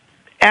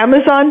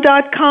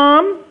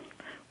 Amazon.com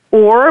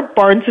or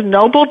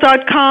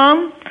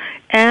BarnesandNoble.com.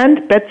 and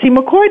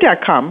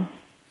BetsyMcCaughey.com.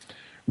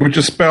 Which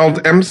is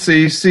spelled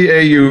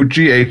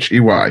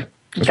McCaughey.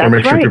 Just want to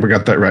make sure people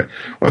got that right.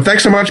 Well,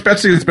 thanks so much,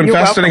 Betsy. It's been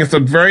fascinating.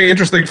 Welcome. It's a very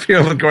interesting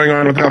field going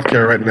on with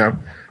healthcare right now.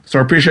 So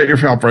I appreciate your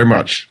help very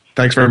much.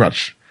 Thanks very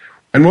much.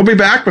 And we'll be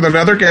back with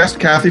another guest,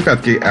 Kathy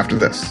Fettke, after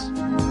this.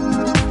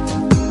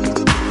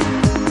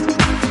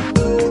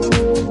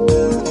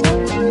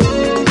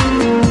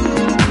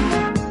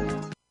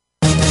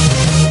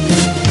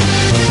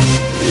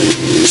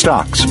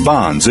 Stocks,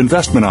 bonds,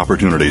 investment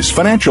opportunities,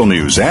 financial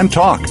news, and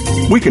talk.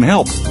 We can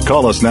help.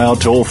 Call us now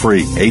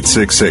toll-free,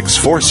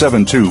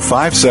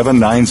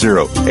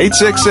 866-472-5790.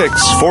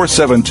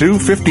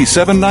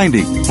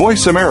 866-472-5790.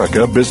 Voice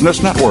America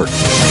Business Network.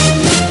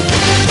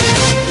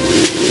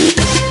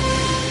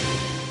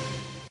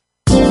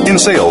 In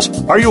sales,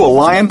 are you a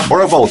lion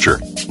or a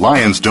vulture?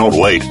 Lions don't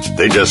wait.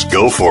 They just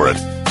go for it.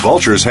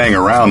 Vultures hang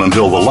around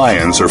until the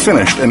lions are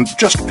finished and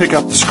just pick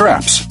up the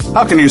scraps.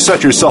 How can you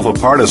set yourself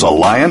apart as a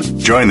lion?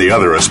 Join the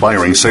other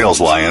aspiring sales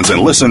lions and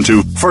listen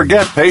to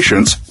Forget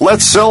Patience,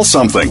 Let's Sell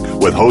Something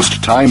with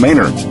host Ty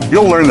Maynard.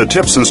 You'll learn the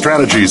tips and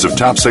strategies of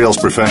top sales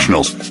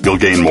professionals. You'll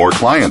gain more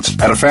clients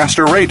at a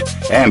faster rate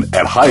and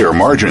at higher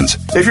margins.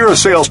 If you're a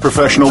sales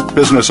professional,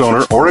 business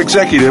owner, or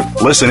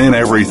executive, listen in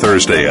every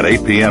Thursday at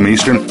 8 p.m.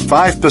 Eastern,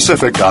 5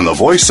 Pacific on the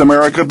Voice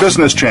America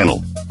Business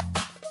Channel.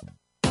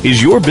 Is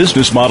your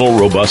business model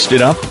robust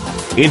enough?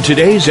 In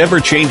today's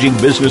ever-changing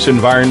business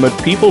environment,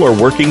 people are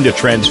working to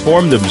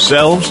transform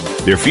themselves,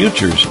 their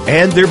futures,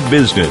 and their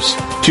business.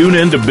 Tune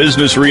in to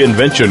Business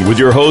Reinvention with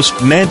your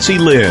host, Nancy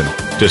Lynn.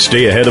 To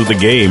stay ahead of the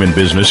game in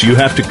business, you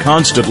have to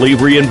constantly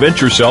reinvent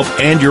yourself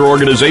and your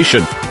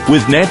organization.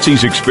 With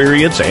Nancy's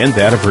experience and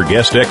that of her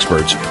guest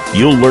experts,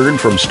 you'll learn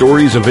from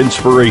stories of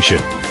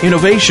inspiration,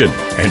 innovation,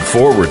 and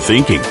forward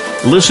thinking.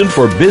 Listen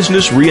for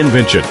Business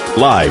Reinvention,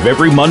 live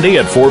every Monday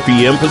at 4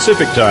 p.m.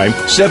 Pacific Time,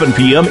 7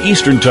 p.m.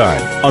 Eastern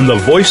Time, on the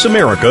Voice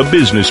America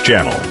Business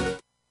Channel.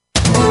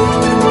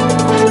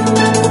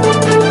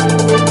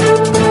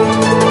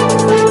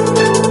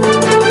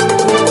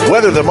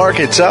 whether the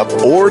market's up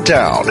or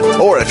down,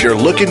 or if you're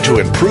looking to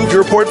improve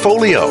your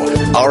portfolio,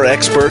 our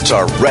experts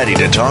are ready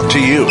to talk to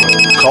you.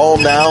 Call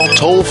now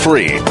toll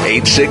free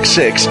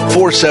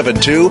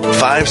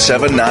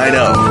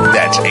 866-472-5790.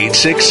 That's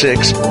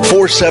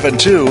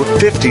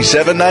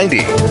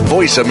 866-472-5790.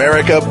 Voice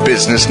America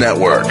Business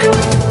Network.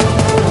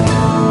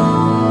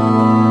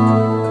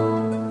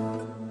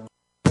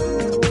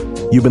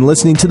 You've been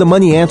listening to the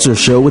Money Answer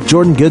Show with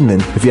Jordan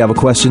Goodman. If you have a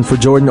question for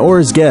Jordan or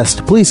his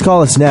guest, please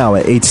call us now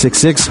at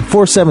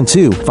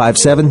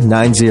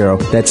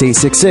 866-472-5790. That's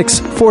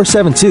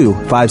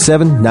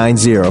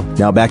 866-472-5790.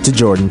 Now back to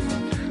Jordan.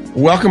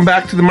 Welcome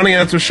back to the Money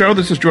Answer Show.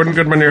 This is Jordan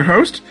Goodman, your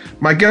host.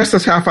 My guest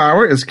this half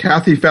hour is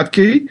Kathy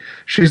Fettke.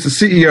 She's the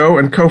CEO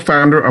and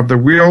co-founder of the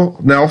Real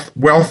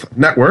Wealth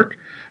Network,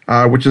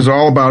 which is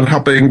all about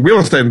helping real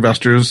estate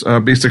investors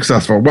be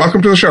successful.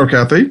 Welcome to the show,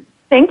 Kathy.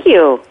 Thank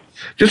you.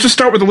 Just to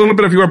start with a little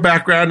bit of your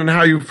background and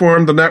how you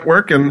formed the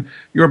network and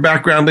your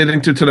background leading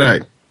to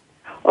today.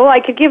 Oh, I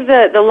could give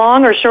the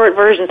long or short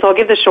version, so I'll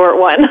give the short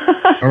one.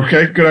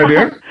 Okay, good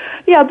idea.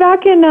 Yeah,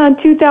 back in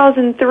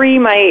 2003,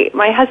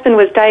 my husband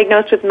was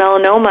diagnosed with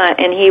melanoma,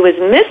 and he was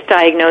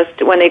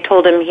misdiagnosed when they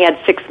told him he had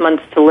 6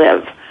 months to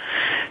live.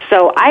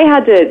 So I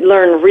had to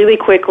learn really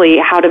quickly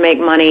how to make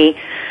money,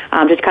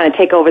 just kind of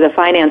take over the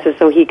finances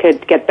so he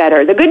could get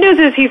better. The good news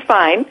is he's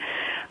fine.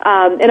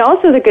 And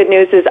also the good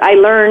news is I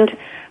learned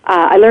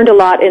a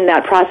lot in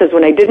that process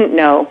when I didn't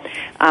know.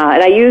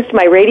 And I used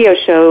my radio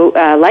show,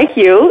 like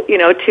you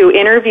to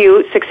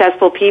interview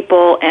successful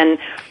people. And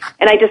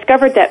I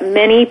discovered that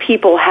many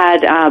people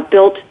had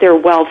built their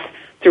wealth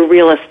through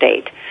real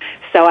estate.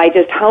 So I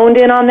just honed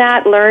in on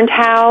that, learned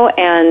how,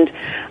 and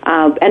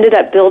ended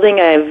up building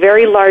a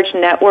very large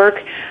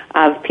network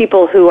of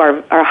people who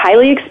are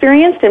highly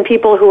experienced and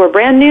people who are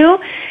brand new.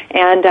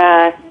 And,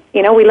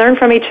 we learn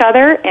from each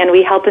other, and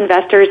we help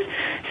investors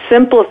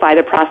simplify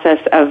the process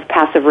of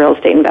passive real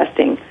estate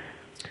investing.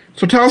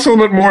 So tell us a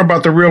little bit more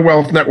about the Real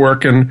Wealth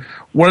Network and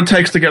what it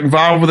takes to get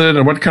involved with it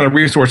and what kind of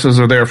resources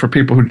are there for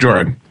people who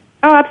join.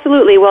 Oh,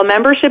 absolutely. Well,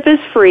 membership is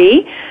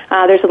free.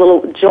 There's a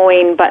little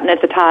join button at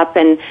the top,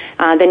 and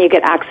then you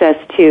get access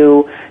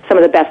to some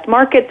of the best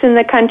markets in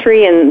the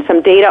country and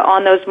some data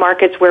on those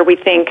markets where we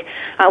think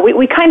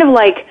we kind of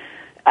like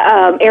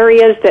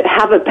areas that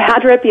have a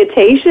bad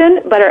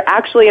reputation but are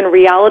actually in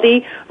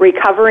reality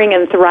recovering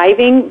and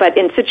thriving. But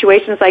in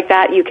situations like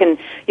that, you can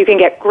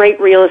get great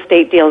real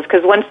estate deals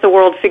because once the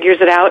world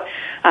figures it out,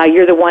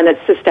 you're the one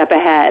that's a step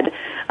ahead.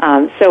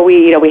 So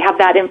we have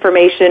that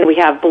information. We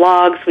have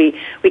blogs. We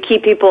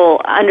keep people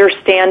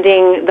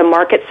understanding the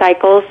market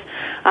cycles.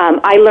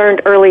 I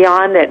learned early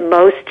on that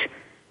most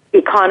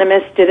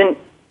economists didn't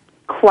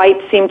quite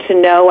seem to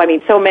know. I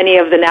mean, so many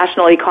of the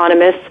national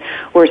economists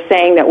were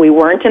saying that we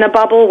weren't in a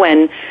bubble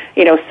when,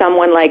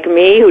 someone like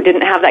me who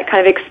didn't have that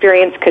kind of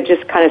experience could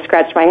just kind of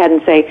scratch my head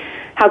and say,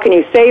 how can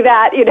you say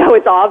that?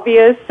 It's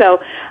obvious. So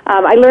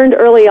I learned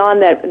early on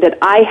that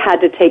I had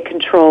to take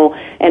control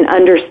and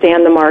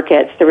understand the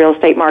markets, the real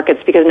estate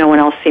markets, because no one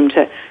else seemed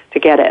to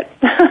get it.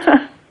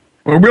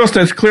 Well, real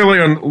estate's clearly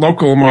on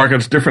local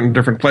markets, different in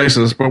different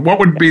places, but what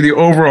would be the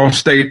overall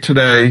state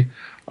today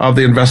of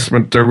the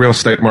investment real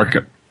estate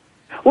market?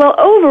 Well,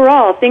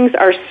 overall, things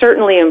are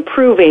certainly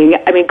improving.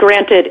 I mean,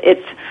 granted,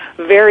 it's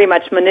very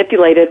much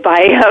manipulated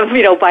by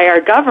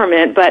our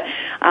government, but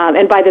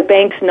and by the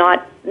banks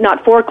not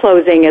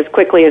foreclosing as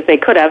quickly as they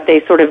could have.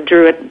 They sort of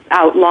drew it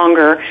out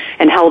longer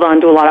and held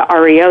on to a lot of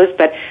REOs,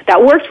 but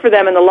that worked for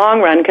them in the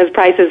long run because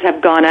prices have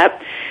gone up.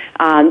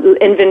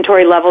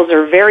 Inventory levels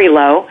are very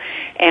low,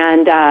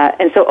 and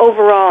so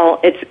overall,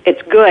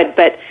 it's good.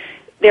 But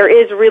there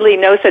is really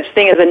no such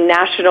thing as a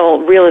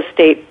national real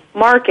estate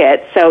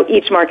market. So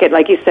each market,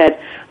 like you said,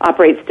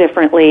 operates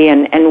differently,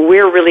 and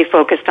we're really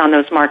focused on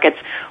those markets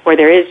where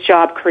there is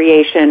job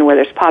creation, where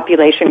there's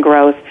population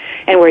growth,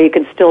 and where you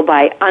can still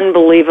buy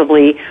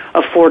unbelievably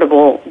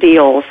affordable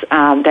deals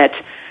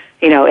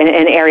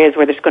in areas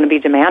where there's going to be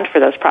demand for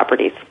those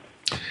properties.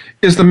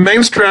 Is the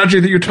main strategy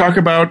that you talk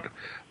about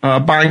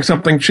buying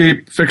something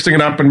cheap, fixing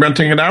it up, and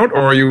renting it out,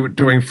 or are you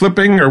doing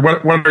flipping, or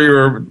what are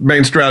your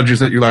main strategies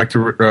that you like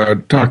to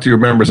talk to your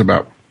members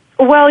about?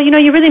 Well,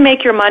 you really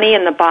make your money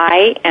in the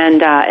buy,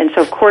 and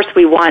so of course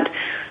we want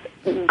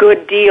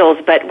good deals.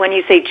 But when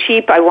you say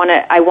cheap, I want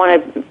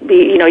to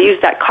be use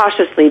that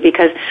cautiously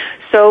because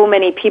so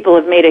many people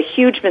have made a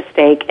huge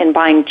mistake in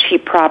buying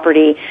cheap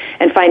property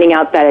and finding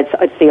out that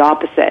it's the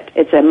opposite.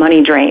 It's a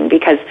money drain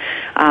because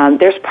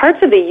there's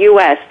parts of the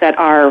U.S. that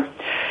are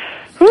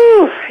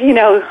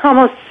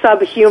almost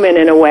subhuman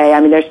in a way.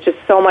 I mean, there's just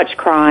so much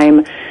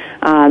crime.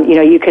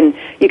 You can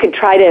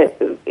try to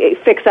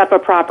fix up a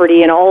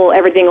property and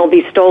everything will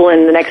be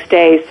stolen the next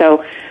day.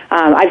 So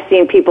I've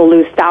seen people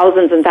lose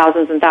thousands and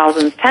thousands and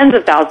thousands, tens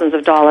of thousands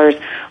of dollars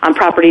on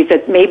properties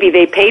that maybe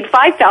they paid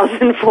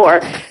 $5,000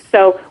 for.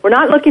 So we're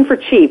not looking for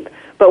cheap,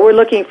 but we're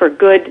looking for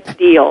good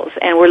deals,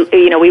 and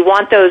we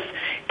want those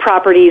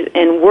properties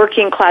in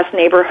working class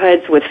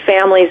neighborhoods with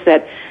families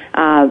that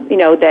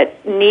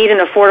that need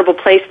an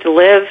affordable place to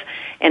live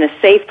and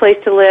a safe place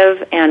to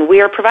live, and we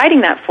are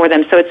providing that for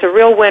them. So it's a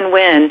real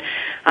win-win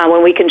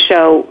when we can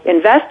show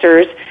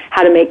investors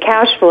how to make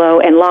cash flow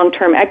and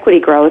long-term equity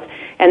growth,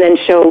 and then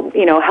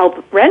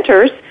help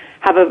renters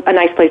have a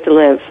nice place to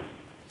live.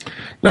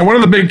 Now, one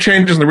of the big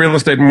changes in the real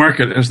estate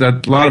market is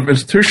that a lot of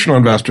institutional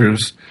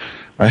investors,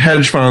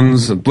 hedge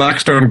funds, and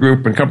Blackstone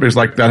Group, and companies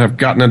like that have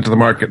gotten into the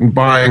market and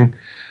buying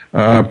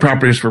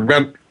properties for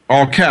rent,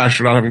 all cash,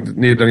 without having to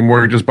need any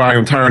mortgages, buying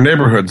entire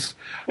neighborhoods.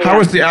 Yeah. How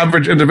is the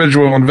average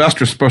individual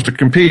investor supposed to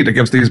compete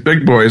against these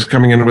big boys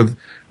coming in with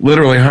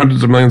literally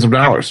hundreds of millions of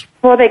dollars?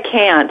 Well, they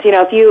can't.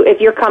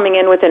 If you're coming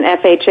in with an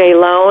FHA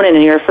loan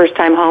and you're a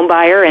first-time home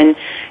buyer, and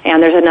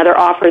there's another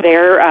offer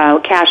there,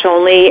 cash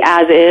only,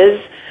 as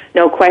is,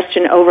 no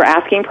question, over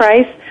asking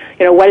price,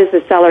 what is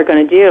the seller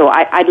going to do?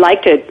 I'd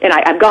like to, and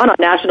I've gone on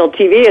national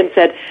TV and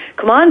said,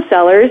 come on,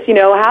 sellers,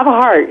 have a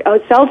heart.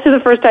 Sell to the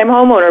first-time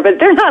homeowner, but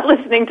they're not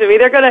listening to me.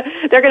 They're going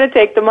to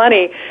take the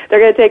money. They're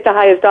going to take the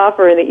highest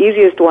offer and the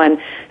easiest one.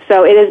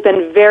 So it has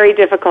been very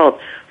difficult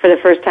for the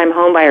first-time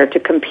homebuyer to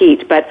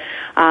compete. But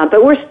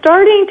we're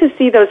starting to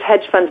see those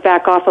hedge funds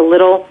back off a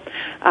little.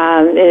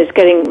 It's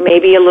getting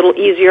maybe a little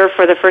easier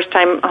for the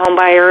first-time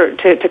homebuyer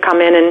to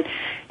come in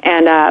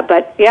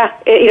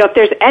if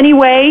there's any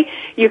way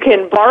you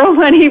can borrow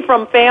money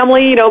from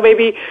family,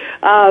 maybe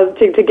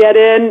to get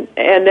in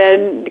and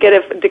then get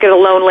a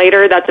loan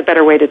later, that's a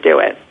better way to do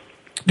it.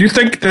 Do you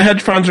think the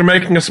hedge funds are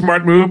making a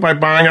smart move by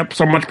buying up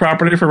so much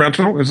property for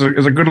rental? Is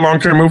a good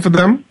long-term move for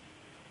them?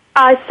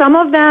 Some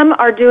of them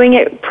are doing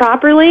it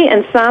properly,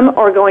 and some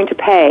are going to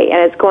pay,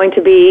 and it's going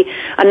to be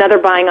another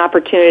buying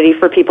opportunity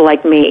for people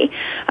like me,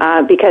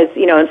 because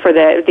for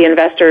the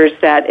investors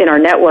that in our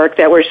network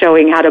that we're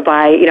showing how to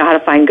buy, how to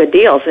find good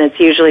deals, and it's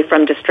usually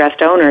from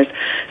distressed owners.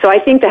 So I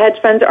think the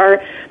hedge funds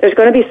there's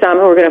going to be some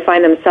who are going to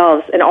find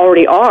themselves, and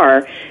already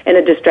are, in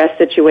a distressed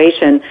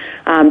situation.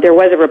 There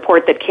was a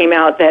report that came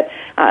out that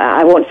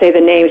I won't say the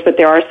names, but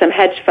there are some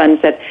hedge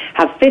funds that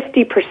have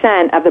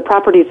 50% of the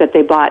properties that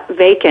they bought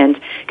vacant,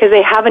 because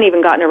they haven't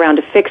even gotten around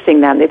to fixing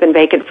them. They've been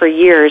vacant for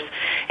years,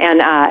 and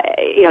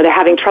they're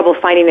having trouble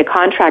finding the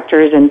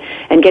contractors and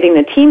getting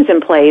the teams in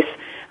place.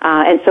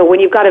 And so when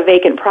you've got a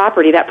vacant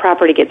property, that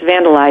property gets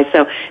vandalized.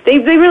 So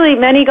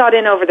many got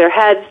in over their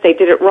heads. They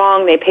did it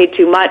wrong. They paid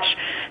too much.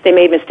 They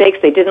made mistakes.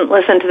 They didn't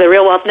listen to the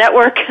Real Wealth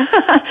Network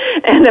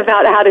and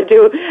about how to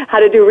do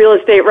real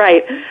estate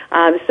right.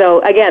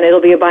 So again,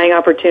 it'll be a buying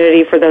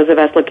opportunity for those of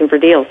us looking for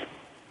deals.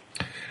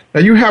 Now,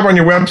 you have on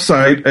your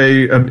website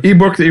an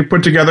ebook that you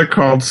put together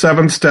called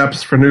 7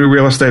 Steps for New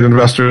Real Estate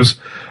Investors.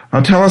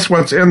 Tell us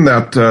what's in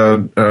that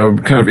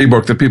kind of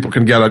ebook that people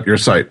can get at your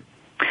site.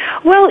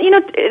 Well,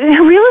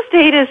 real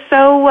estate is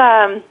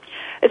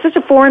it's such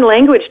a foreign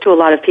language to a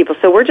lot of people,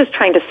 so we're just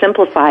trying to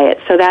simplify it.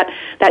 So that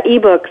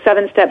ebook,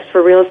 7 Steps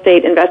for Real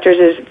Estate Investors,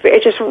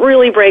 it just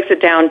really breaks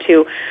it down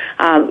to,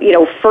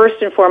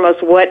 first and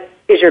foremost, what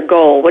is your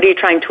goal? What are you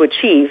trying to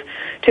achieve?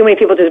 Too many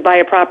people just buy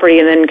a property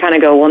and then kind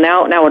of go, well,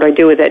 now what do I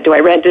do with it? Do I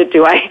rent it?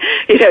 Do I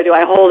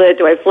hold it?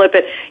 Do I flip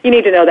it? You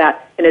need to know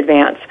that in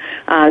advance.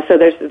 So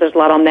there's a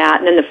lot on that.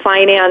 And then the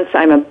finance,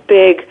 I'm a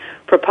big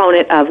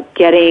proponent of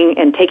getting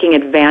and taking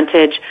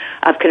advantage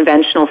of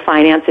conventional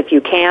finance if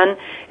you can.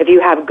 If you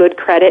have good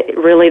credit,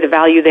 really the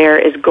value there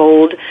is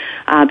gold,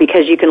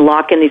 because you can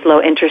lock in these low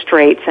interest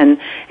rates and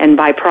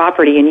buy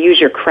property and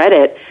use your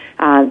credit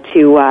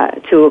to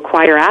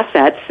acquire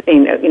assets.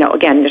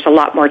 Again, there's a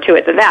lot more to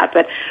it than that,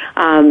 but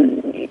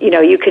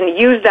you can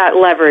use that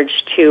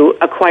leverage to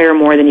acquire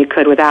more than you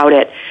could without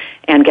it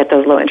and get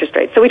those low interest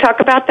rates. So we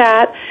talk about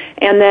that,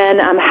 and then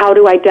how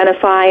to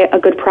identify a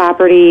good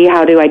property,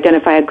 how to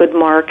identify a good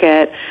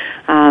market.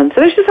 So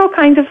there's just all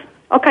kinds of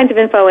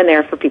info in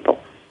there for people.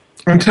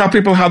 And tell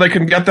people how they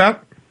can get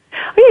that.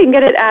 Oh, yeah, you can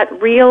get it at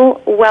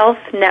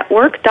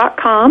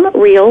realwealthnetwork.com.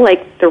 Real,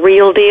 like the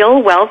real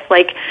deal. Wealth,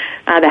 like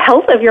the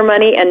health of your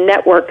money, and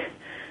network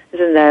is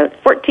in the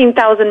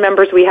 14,000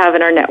 members we have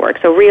in our network.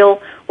 So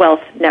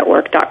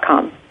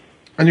realwealthnetwork.com.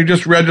 And you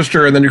just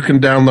register, and then you can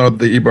download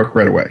the ebook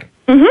right away.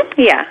 Mm-hmm.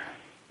 Yeah.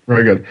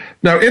 Very good.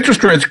 Now,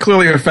 interest rates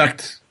clearly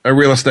affect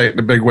real estate in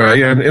a big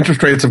way, and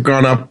interest rates have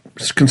gone up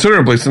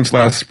considerably since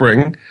last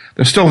spring.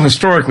 They're still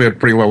historically at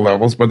pretty low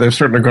levels, but they've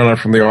certainly gone up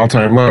from the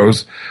all-time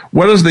lows.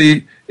 What is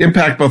the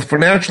impact both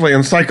financially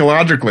and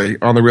psychologically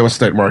on the real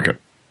estate market?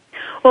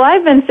 Well,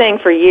 I've been saying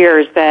for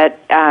years that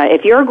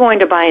if you're going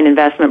to buy an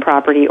investment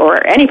property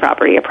or any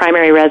property, a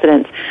primary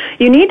residence,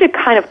 you need to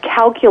kind of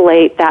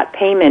calculate that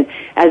payment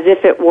as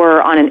if it were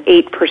on an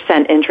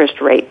 8% interest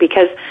rate,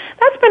 because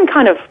that's been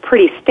kind of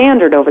pretty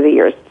standard over the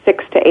years,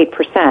 6 to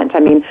 8%. I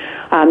mean,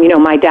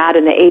 my dad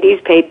in the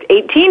 80s paid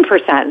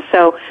 18%.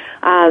 So,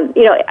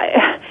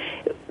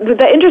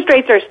 the interest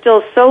rates are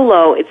still so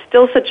low. It's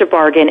still such a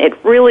bargain. It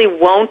really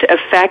won't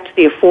affect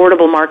the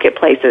affordable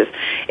marketplaces.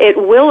 It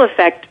will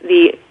affect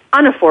the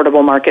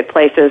unaffordable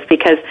marketplaces,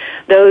 because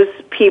those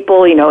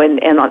people, in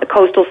on the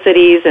coastal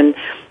cities and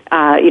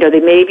They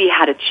maybe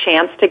had a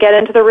chance to get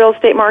into the real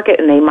estate market,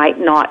 and they might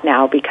not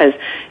now because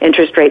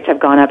interest rates have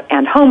gone up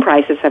and home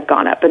prices have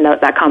gone up, and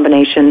that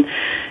combination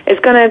is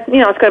going to,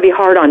 it's going to be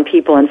hard on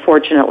people,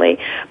 unfortunately.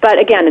 But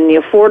again, in the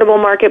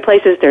affordable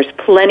marketplaces, there's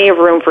plenty of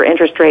room for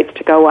interest rates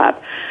to go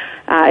up.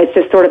 It's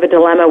just sort of a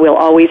dilemma we'll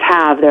always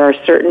have. There are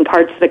certain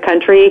parts of the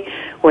country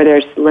where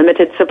there's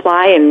limited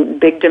supply and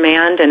big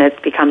demand, and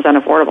it becomes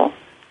unaffordable.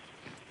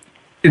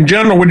 In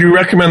general, would you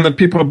recommend that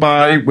people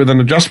buy with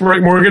an adjustable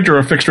rate mortgage or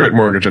a fixed rate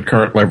mortgage at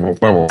current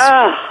levels?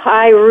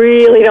 I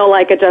really don't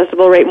like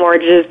adjustable rate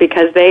mortgages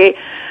because they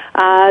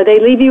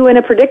leave you in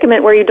a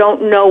predicament where you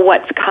don't know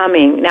what's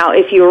coming. Now,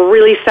 if you're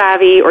really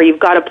savvy or you've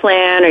got a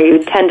plan or you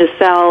intend to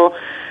sell,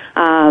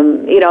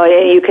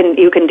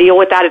 you can deal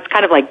with that. It's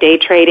kind of like day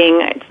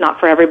trading. It's not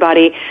for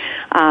everybody.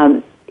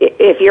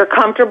 If you're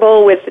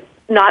comfortable with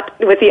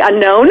the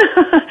unknown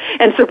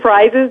and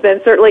surprises, then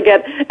certainly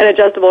get an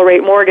adjustable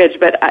rate mortgage.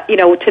 But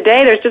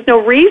today there's just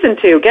no reason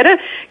to get a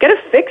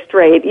fixed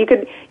rate.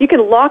 You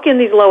can lock in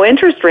these low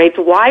interest rates.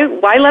 Why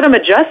let them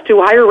adjust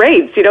to higher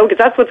rates? Because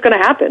that's what's going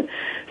to happen.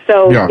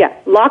 So yeah,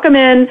 lock them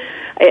in.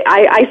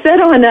 I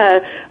said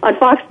on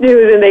Fox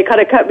News, and they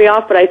kind of cut me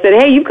off, but I said,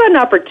 hey, you've got an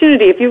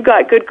opportunity. If you've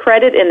got good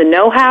credit and the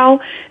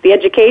know-how, the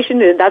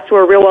education, and that's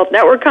where Real Wealth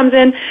Network comes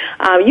in,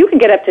 you can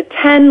get up to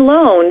 10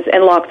 loans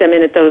and lock them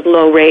in at those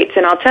low rates.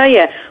 And I'll tell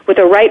you, with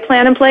the right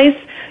plan in place,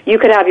 you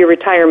could have your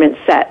retirement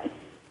set.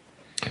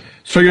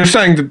 So you're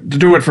saying to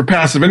do it for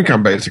passive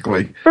income,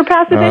 basically. For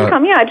passive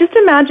income, yeah. Just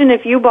imagine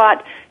if you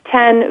bought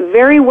 10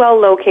 very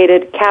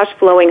well-located,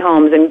 cash-flowing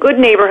homes in good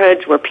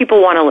neighborhoods where people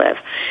want to live.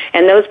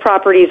 And those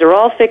properties are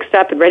all fixed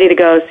up and ready to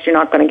go, so you're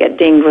not going to get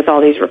dinged with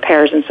all these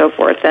repairs and so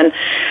forth. And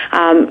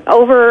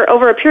over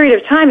a period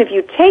of time, if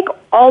you take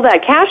all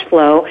that cash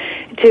flow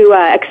to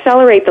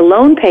accelerate the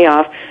loan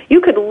payoff,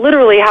 you could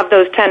literally have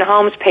those 10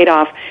 homes paid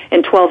off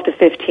in 12 to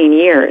 15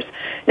 years.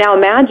 Now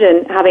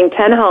imagine having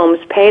 10 homes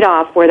paid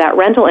off where that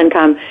rental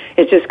income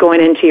is just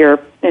going into your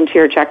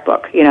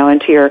checkbook,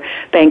 into your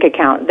bank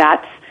account.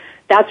 That's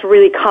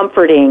really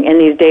comforting in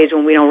these days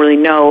when we don't really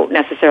know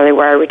necessarily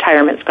where our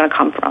retirement is going to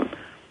come from.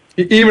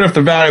 Even if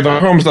the value of the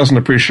homes doesn't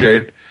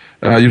appreciate,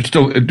 you're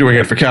still doing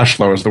it for cash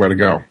flow is the way to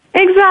go.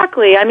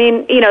 Exactly. I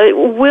mean,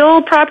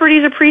 will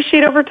properties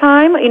appreciate over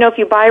time? If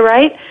you buy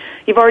right,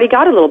 you've already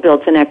got a little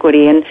built-in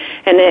equity, and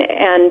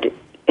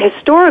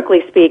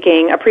historically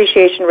speaking,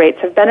 appreciation rates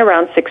have been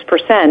around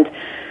 6%.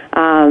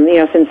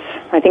 Since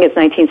I think it's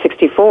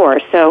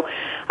 1964. So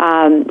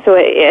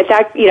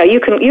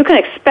you can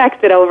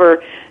expect that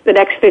over the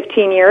next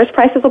 15 years,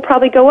 prices will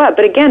probably go up.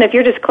 But again, if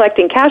you're just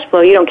collecting cash flow,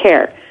 you don't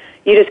care.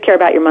 You just care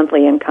about your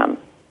monthly income.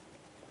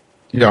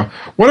 Yeah.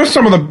 What are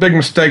some of the big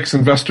mistakes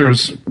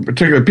investors,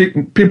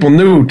 particularly people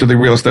new to the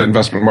real estate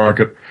investment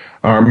market,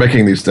 are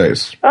making these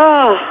days?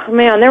 Oh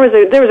man, there was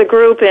a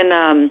group in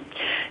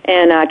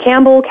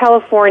Campbell,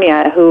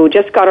 California, who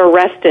just got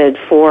arrested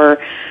for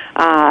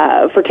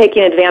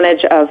taking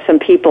advantage of some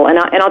people, and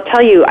I'll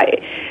tell you,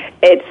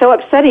 it's so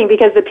upsetting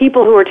because the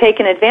people who were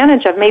taken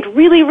advantage of made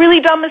really,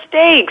 really dumb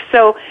mistakes.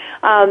 So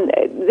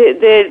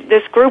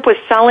this group was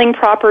selling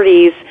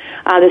properties,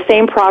 the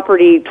same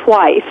property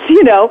twice,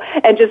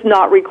 and just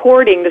not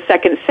recording the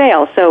second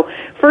sale. So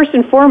first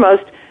and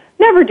foremost,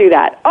 never do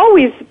that.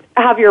 Always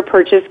have your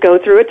purchase go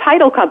through a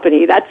title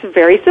company. That's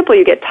very simple.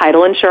 You get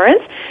title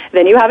insurance,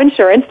 then you have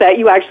insurance that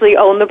you actually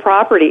own the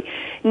property.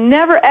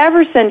 Never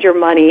ever send your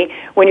money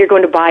when you're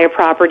going to buy a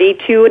property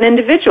to an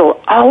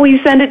individual.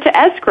 Always send it to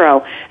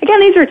escrow. Again,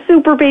 these are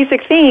super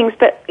basic things,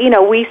 but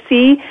we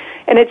see,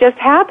 and it just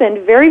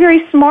happened, very,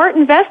 very smart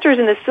investors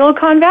in the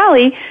Silicon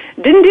Valley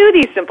didn't do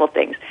these simple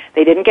things.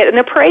 They didn't get an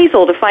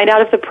appraisal to find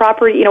out if the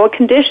property, what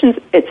conditions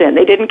it's in.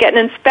 They didn't get an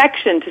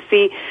inspection to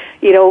see,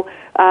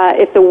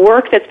 if the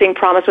work that's being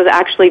promised was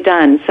actually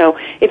done. So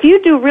if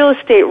you do real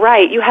estate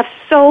right, you have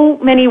so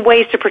many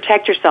ways to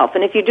protect yourself.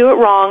 And if you do it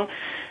wrong,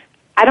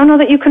 I don't know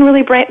that you can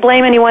really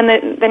blame anyone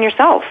than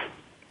yourself.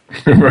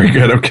 Very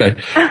good. Okay.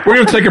 We're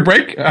going to take a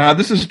break.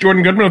 This is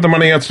Jordan Goodman of the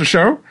Money Answer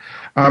Show.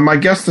 My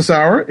guest this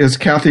hour is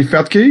Kathy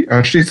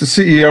Fettke. She's the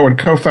CEO and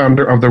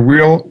co-founder of the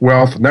Real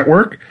Wealth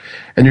Network,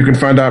 and you can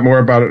find out more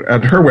about it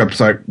at her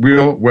website,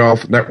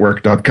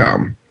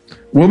 realwealthnetwork.com.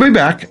 We'll be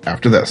back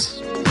after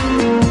this.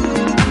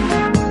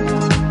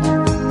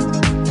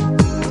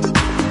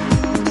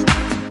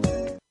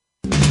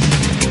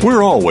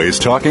 We're always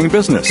talking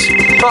business.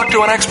 Talk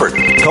to an expert.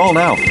 Call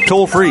now,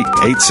 toll free,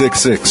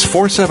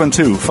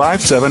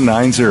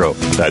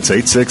 866-472-5790. That's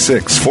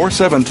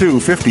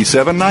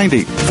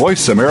 866-472-5790.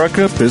 Voice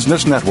America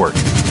Business Network.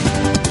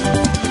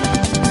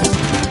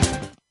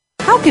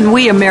 How can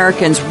we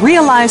Americans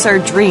realize our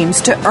dreams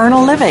to earn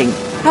a living?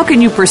 How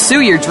can you pursue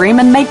your dream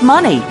and make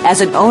money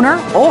as an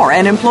owner or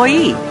an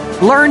employee?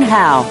 Learn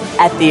how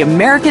at The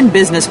American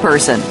Business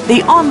Person,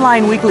 the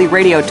online weekly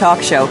radio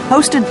talk show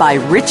hosted by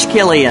Rich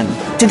Killian.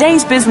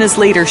 Today's business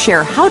leaders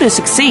share how to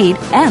succeed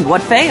and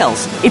what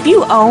fails. If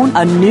you own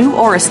a new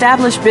or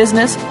established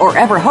business or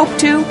ever hope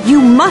to,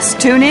 you must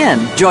tune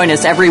in. Join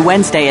us every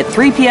Wednesday at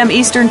 3 p.m.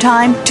 Eastern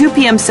Time, 2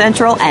 p.m.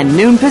 Central, and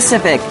noon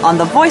Pacific on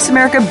the Voice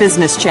America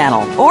Business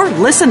Channel, or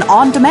listen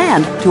on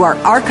demand to our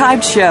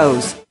archived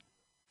shows.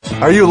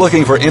 Are you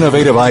looking for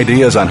innovative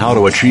ideas on how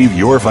to achieve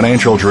your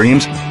financial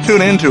dreams?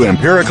 Tune in to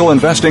Empirical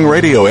Investing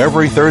Radio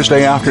every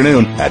Thursday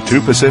afternoon at 2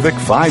 Pacific,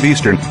 5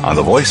 Eastern on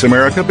the Voice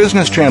America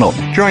Business Channel.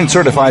 Join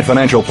certified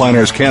financial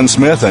planners Ken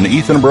Smith and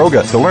Ethan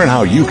Broga to learn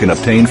how you can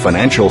obtain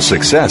financial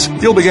success.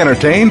 You'll be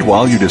entertained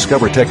while you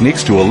discover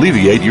techniques to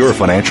alleviate your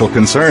financial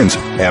concerns.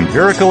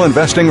 Empirical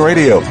Investing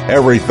Radio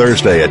every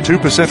Thursday at 2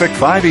 Pacific,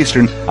 5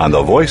 Eastern on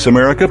the Voice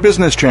America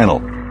Business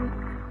Channel.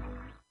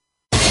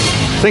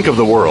 Think of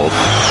the world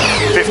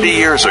 50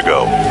 years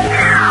ago.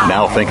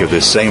 Now think of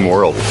this same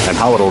world and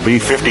how it'll be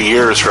 50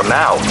 years from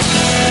now.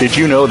 Did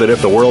you know that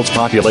if the world's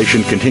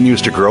population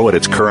continues to grow at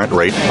its current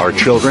rate, our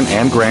children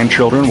and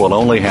grandchildren will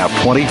only have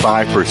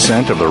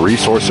 25% of the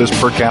resources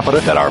per capita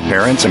that our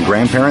parents and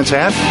grandparents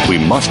had? We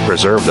must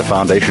preserve the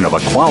foundation of a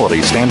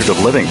quality standard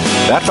of living.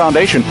 That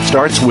foundation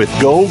starts with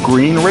Go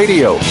Green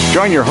Radio.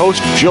 Join your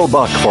host, Jill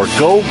Buck, for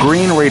Go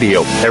Green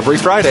Radio every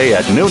Friday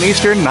at noon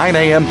Eastern, 9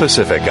 a.m.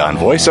 Pacific on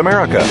Voice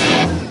America.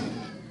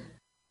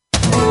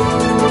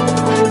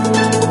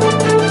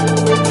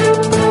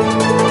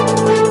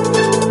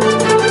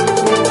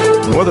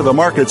 Whether the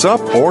market's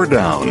up or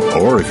down,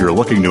 or if you're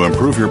looking to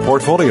improve your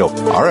portfolio,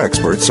 our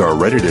experts are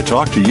ready to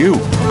talk to you.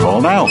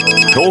 Call now.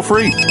 Toll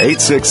free,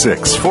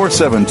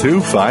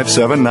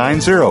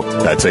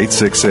 866-472-5790. That's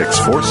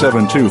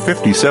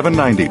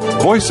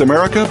 866-472-5790. Voice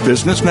America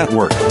Business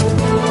Network.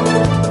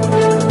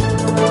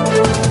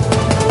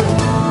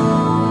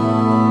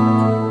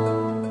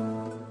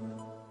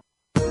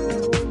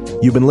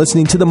 You've been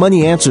listening to the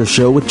Money Answer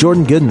Show with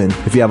Jordan Goodman.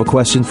 If you have a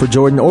question for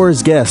Jordan or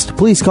his guest,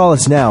 please call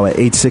us now at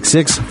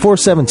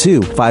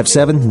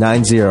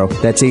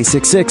 866-472-5790. That's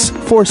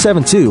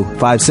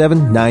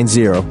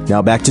 866-472-5790.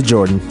 Now back to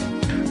Jordan.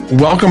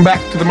 Welcome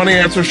back to the Money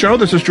Answer Show.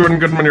 This is Jordan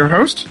Goodman, your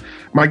host.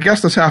 My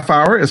guest this half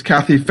hour is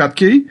Kathy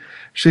Fettke.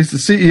 She's the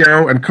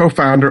CEO and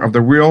co-founder of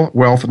the Real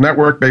Wealth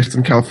Network based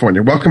in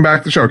California. Welcome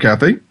back to the show,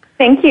 Kathy.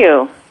 Thank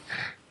you.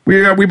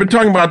 We've been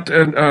talking about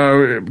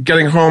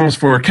getting homes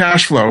for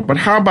cash flow, but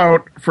how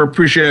about for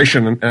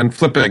appreciation and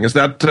flipping? Is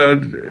that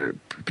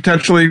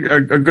potentially a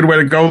good way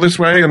to go this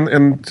way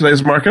in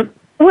today's market?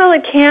 Well,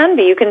 it can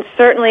be. You can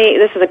certainly,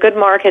 this is a good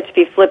market to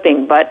be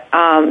flipping, but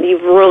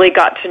you've really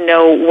got to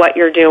know what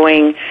you're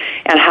doing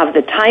and have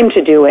the time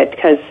to do it,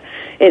 because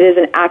it is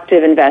an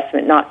active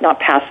investment, not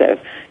passive.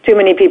 Too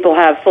many people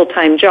have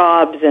full-time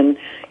jobs and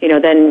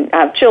then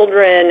have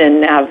children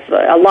and have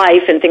a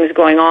life and things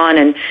going on,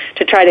 and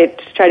to try to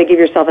give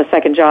yourself a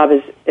second job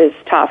is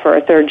tough, or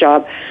a third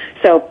job.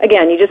 So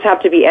again, you just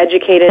have to be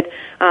educated.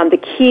 The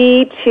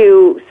key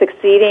to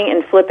succeeding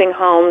in flipping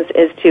homes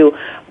is to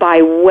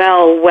buy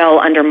well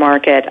under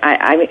market.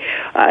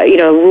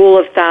 Rule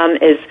of thumb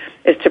is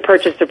to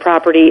purchase the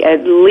property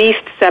at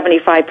least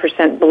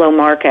 75% below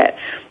market.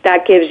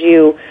 That gives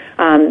you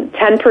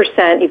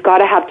 10%. You've got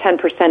to have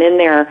 10% in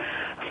there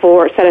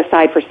set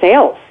aside for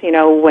sales.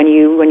 When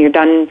you're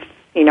done,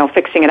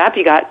 fixing it up,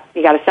 you got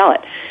to sell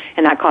it,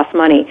 and that costs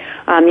money.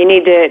 You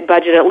need to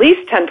budget at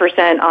least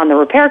 10% on the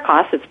repair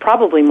costs. It's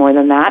probably more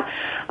than that,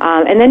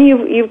 and then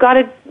you've got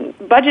to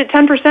budget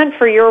 10%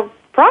 for your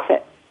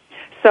profit.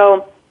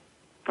 So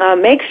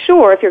make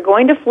sure if you're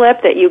going to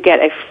flip that you get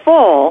a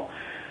full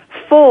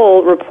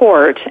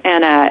report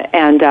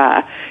and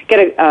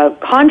get a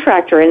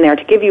contractor in there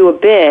to give you a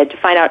bid to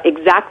find out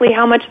exactly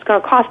how much it's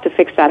going to cost to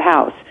fix that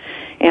house.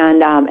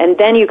 And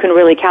then you can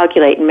really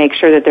calculate and make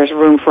sure that there's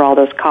room for all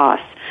those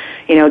costs.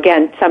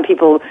 Again, some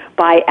people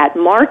buy at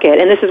market,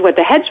 and this is what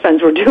the hedge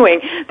funds were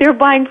doing. They're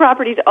buying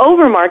properties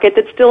over market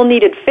that still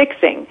needed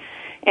fixing.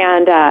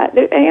 And,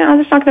 they're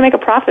just not going to make a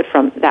profit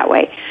from that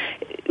way.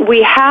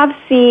 We have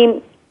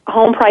seen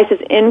home prices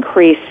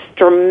increase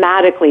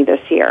dramatically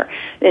this year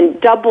in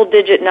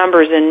double-digit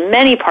numbers in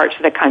many parts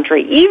of the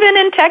country, even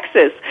in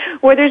Texas,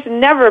 where there's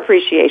never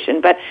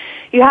appreciation. But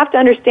you have to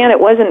understand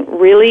it wasn't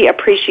really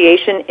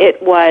appreciation,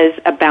 it was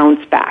a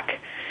bounce back.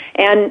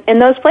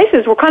 And those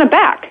places were kind of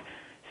back.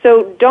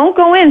 So don't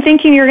go in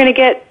thinking you're going to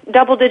get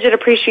double-digit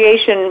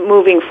appreciation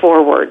moving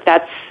forward.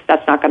 That's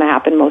not going to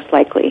happen most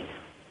likely.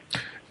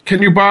 Can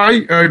you buy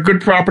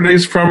good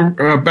properties from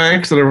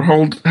banks that have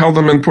held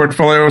them in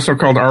portfolios,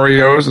 so-called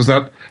REOs? Is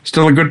that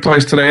still a good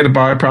place today to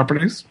buy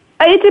properties?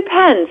 It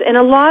depends. In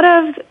a lot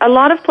of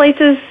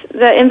places,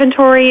 the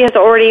inventory has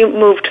already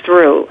moved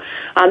through.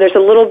 There's a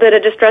little bit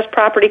of distressed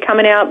property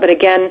coming out, but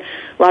again,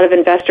 a lot of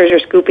investors are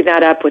scooping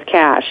that up with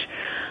cash.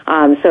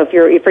 So if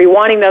you're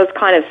wanting those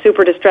kind of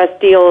super distressed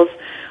deals,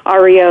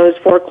 REOs,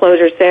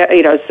 foreclosure,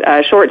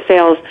 short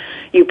sales,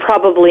 you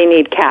probably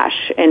need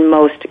cash in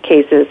most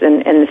cases,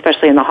 and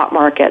especially in the hot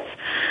markets.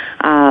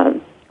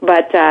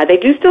 But they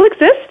do still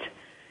exist.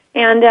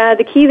 And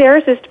the key there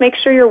is to make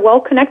sure you're well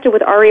connected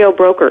with REO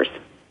brokers.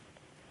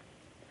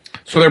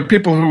 So there are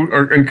people who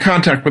are in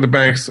contact with the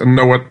banks and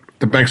know what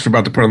the banks are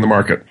about to put on the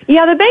market.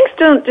 Yeah, the banks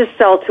don't just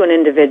sell to an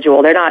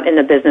individual. They're not in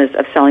the business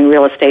of selling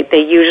real estate.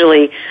 They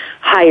usually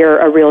hire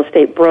a real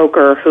estate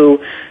broker who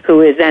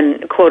is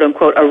then, quote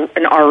unquote,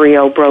 an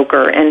REO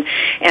broker. And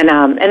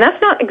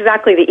that's not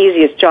exactly the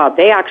easiest job.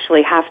 They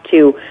actually have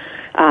to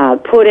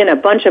put in a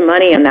bunch of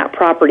money in that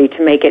property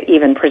to make it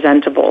even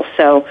presentable.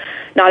 So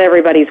not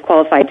everybody's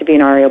qualified to be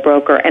an REO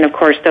broker. And of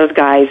course, those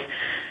guys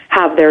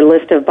have their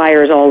list of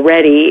buyers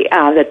already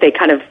that they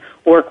kind of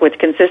work with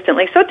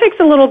consistently. So it takes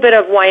a little bit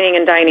of whining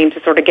and dining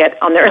to sort of get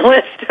on their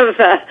list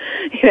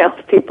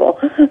of, people.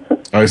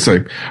 I see.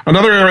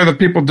 Another area that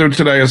people do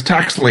today is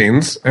tax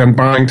liens and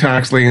buying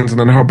tax liens and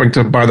then hoping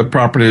to buy the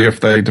property if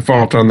they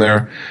default on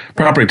their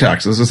property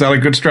taxes. Is that a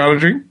good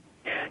strategy?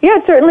 Yeah,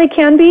 it certainly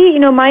can be.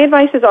 My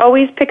advice is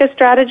always pick a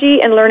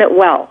strategy and learn it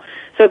well.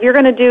 So if you're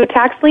going to do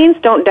tax liens,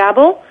 don't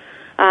dabble.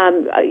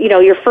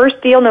 Your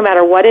first deal, no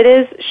matter what it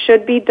is,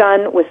 should be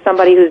done with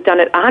somebody who's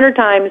done it 100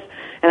 times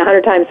and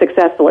 100 times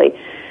successfully.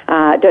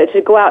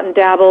 To go out and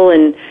dabble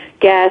and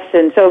guess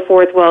and so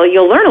forth, well,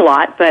 you'll learn a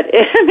lot, but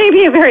it may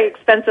be a very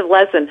expensive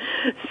lesson.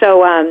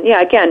 So,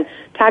 again,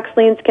 tax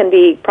liens can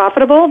be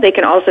profitable. They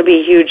can also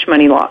be huge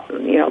money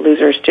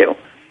losers too.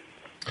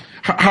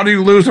 How do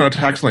you lose on a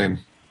tax lien?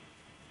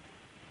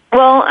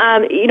 Well,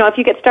 if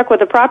you get stuck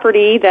with a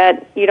property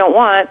that you don't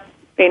want,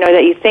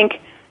 that you think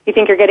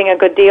you're getting a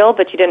good deal,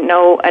 but you didn't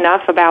know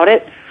enough about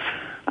it,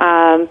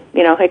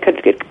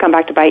 it could come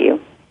back to bite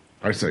you.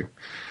 I see.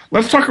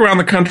 Let's talk around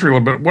the country a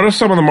little bit. What are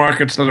some of the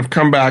markets that have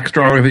come back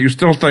strongly that you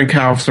still think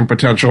have some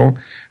potential,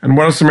 and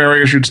what are some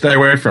areas you'd stay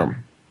away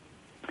from?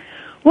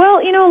 Well,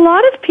 a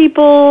lot of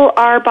people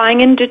are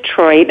buying in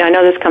Detroit. I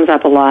know this comes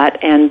up a lot,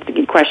 and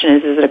the question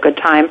is it a good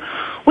time?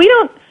 We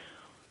don't,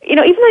 even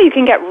though you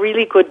can get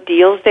really good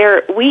deals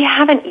there, we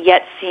haven't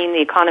yet seen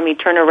the economy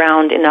turn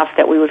around enough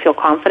that we would feel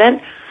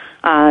confident.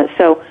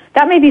 So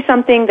that may be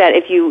something that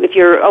if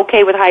you're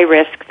okay with high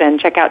risk, then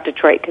check out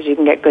Detroit because you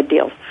can get good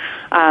deals.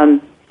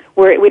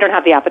 We don't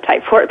have the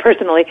appetite for it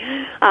personally.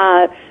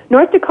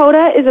 North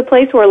Dakota is a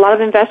place where a lot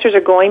of investors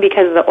are going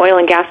because of the oil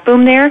and gas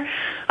boom there.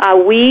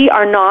 We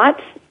are not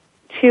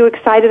too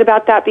excited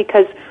about that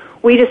because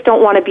we just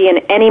don't want to be in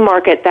any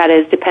market that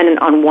is dependent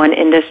on one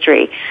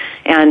industry.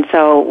 And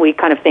so we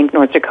kind of think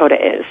North Dakota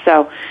is.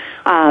 So,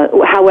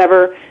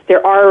 however,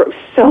 there are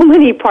so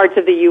many parts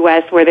of the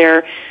U.S. where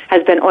there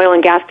has been oil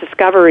and gas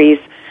discoveries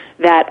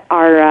that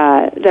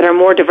are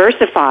more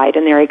diversified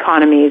in their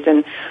economies.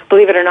 And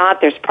believe it or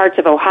not, there's parts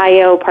of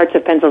Ohio, parts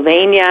of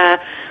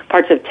Pennsylvania,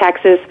 parts of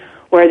Texas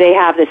where they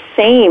have the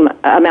same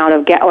amount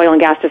of oil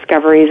and gas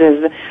discoveries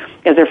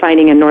as they're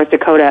finding in North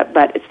Dakota,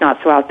 but it's not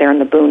so out there in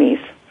the boonies.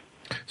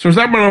 So is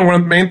that one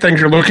of the main things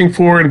you're looking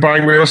for in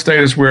buying real estate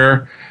is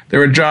where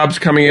there are jobs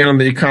coming in and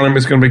the economy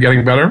is going to be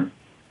getting better?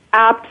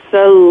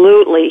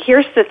 Absolutely.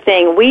 Here's the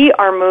thing. We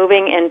are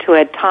moving into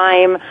a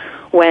time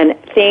when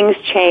things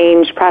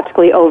change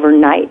practically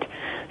overnight.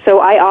 So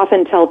I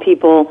often tell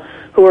people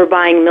who are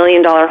buying $1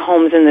 million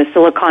homes in the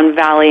Silicon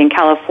Valley in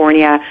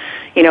California,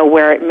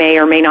 where it may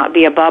or may not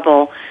be a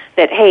bubble,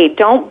 that, hey,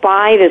 don't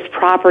buy this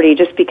property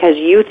just because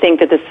you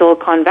think that the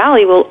Silicon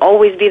Valley will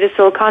always be the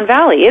Silicon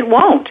Valley. It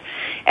won't.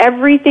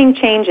 Everything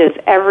changes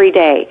every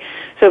day.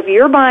 So if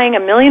you're buying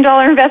 $1 million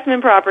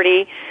investment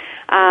property,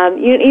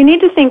 you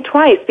need to think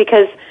twice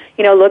because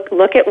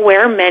look at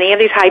where many of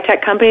these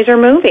high-tech companies are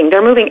moving.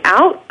 They're moving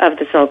out of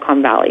the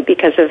Silicon Valley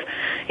because of,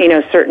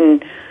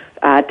 certain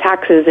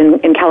taxes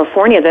in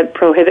California that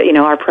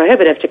are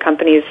prohibitive to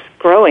companies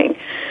growing.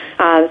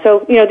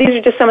 So these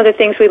are just some of the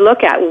things we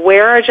look at.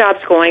 Where are jobs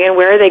going and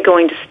where are they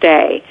going to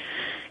stay?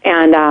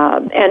 And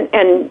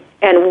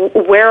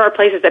where are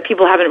places that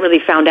people haven't really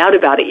found out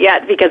about it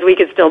yet because we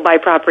could still buy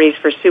properties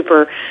for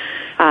super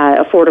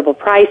affordable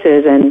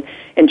prices and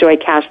enjoy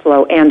cash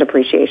flow and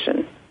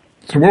appreciation.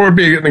 So what would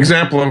be an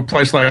example of a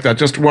place like that,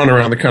 just one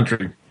around the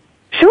country?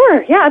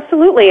 Sure, yeah,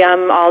 absolutely.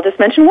 I'll just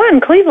mention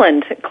one,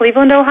 Cleveland.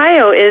 Cleveland,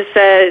 Ohio is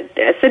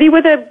a city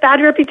with a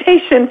bad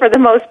reputation for the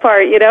most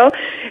part,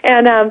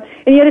 and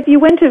yet if you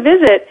went to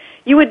visit,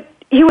 you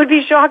would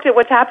be shocked at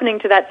what's happening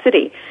to that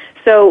city.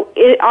 So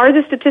are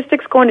the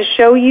statistics going to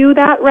show you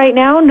that right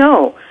now?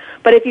 No.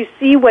 But if you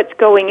see what's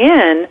going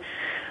in,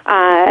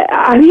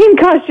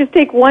 just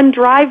take one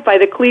drive by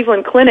the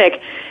Cleveland Clinic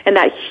and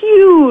that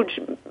huge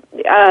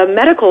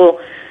medical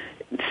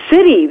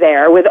city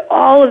there with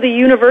all of the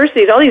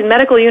universities, all these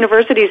medical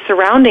universities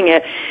surrounding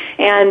it.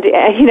 And,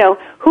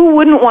 who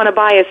wouldn't want to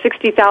buy a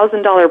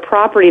 $60,000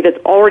 property that's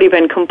already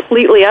been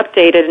completely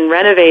updated and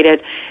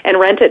renovated and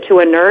rent it to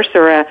a nurse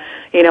or a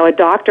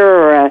doctor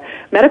or a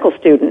medical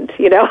student?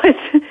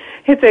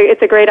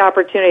 It's a great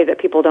opportunity that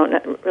people don't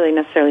really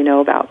necessarily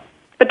know about.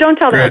 But don't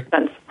tell them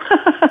expense.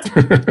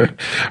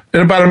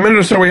 In about a minute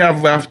or so we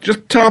have left,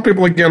 just tell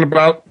people again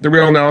about the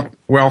Real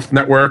Wealth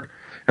Network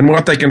and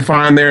what they can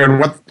find there and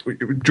what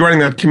joining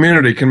that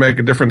community can make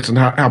a difference in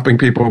helping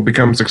people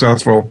become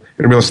successful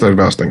in real estate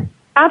investing.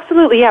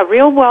 Absolutely, yeah.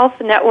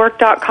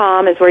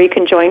 RealWealthNetwork.com is where you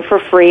can join for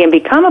free and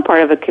become a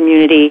part of a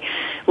community.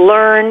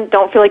 Learn.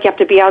 Don't feel like you have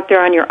to be out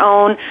there on your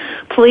own.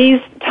 Please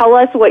tell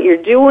us what you're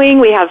doing.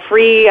 We have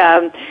free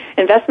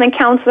investment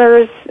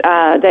counselors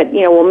that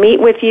will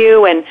meet with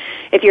you. And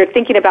if you're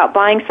thinking about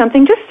buying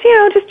something, just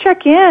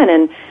check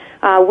in.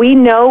 And we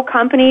know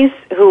companies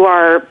who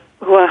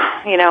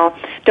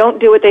don't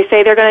do what they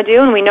say they're going to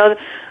do, and we know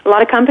a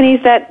lot of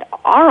companies that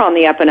are on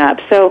the up and up.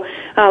 So,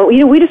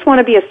 we just want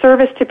to be a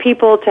service to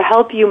people to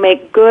help you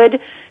make good,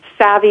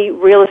 savvy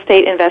real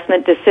estate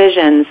investment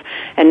decisions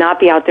and not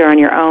be out there on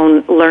your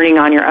own, learning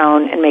on your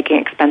own and making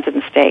expensive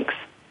mistakes.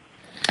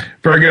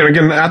 Very good.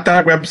 Again, at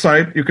that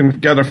website, you can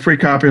get a free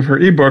copy of her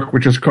ebook,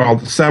 which is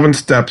called 7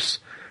 Steps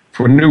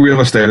for New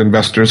Real Estate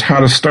Investors, How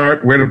to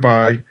Start, Where to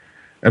Buy,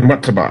 and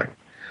What to Buy.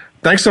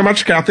 Thanks so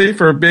much, Kathy,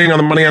 for being on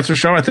the Money Answer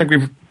Show. I think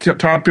we've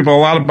taught people a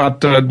lot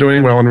about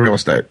doing well in real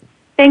estate.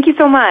 Thank you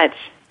so much.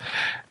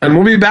 And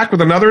we'll be back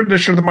with another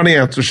edition of the Money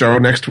Answer Show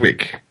next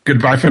week.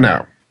 Goodbye for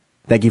now.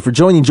 Thank you for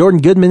joining Jordan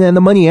Goodman and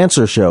the Money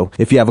Answer Show.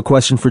 If you have a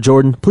question for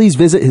Jordan, please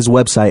visit his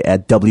website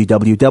at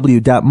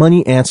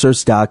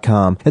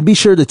www.moneyanswers.com. And be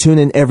sure to tune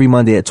in every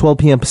Monday at 12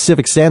 p.m.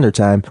 Pacific Standard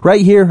Time, right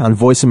here on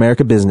Voice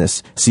America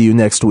Business. See you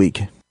next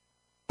week.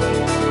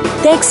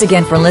 Thanks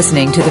again for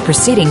listening to the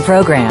preceding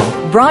program,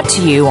 brought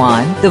to you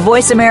on the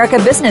Voice America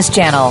Business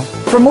Channel.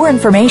 For more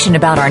information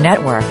about our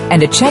network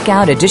and to check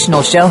out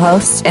additional show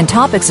hosts and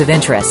topics of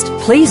interest,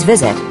 please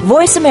visit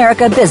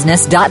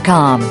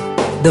voiceamericabusiness.com.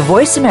 The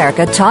Voice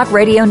America Talk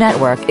Radio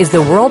Network is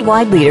the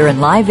worldwide leader in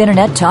live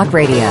Internet talk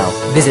radio.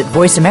 Visit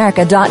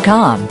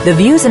voiceamerica.com. The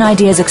views and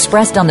ideas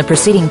expressed on the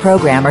preceding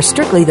program are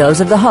strictly those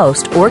of the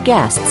host or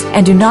guests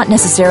and do not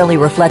necessarily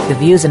reflect the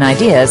views and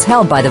ideas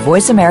held by the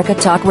Voice America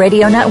Talk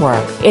Radio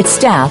Network, its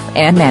staff,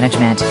 and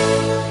management.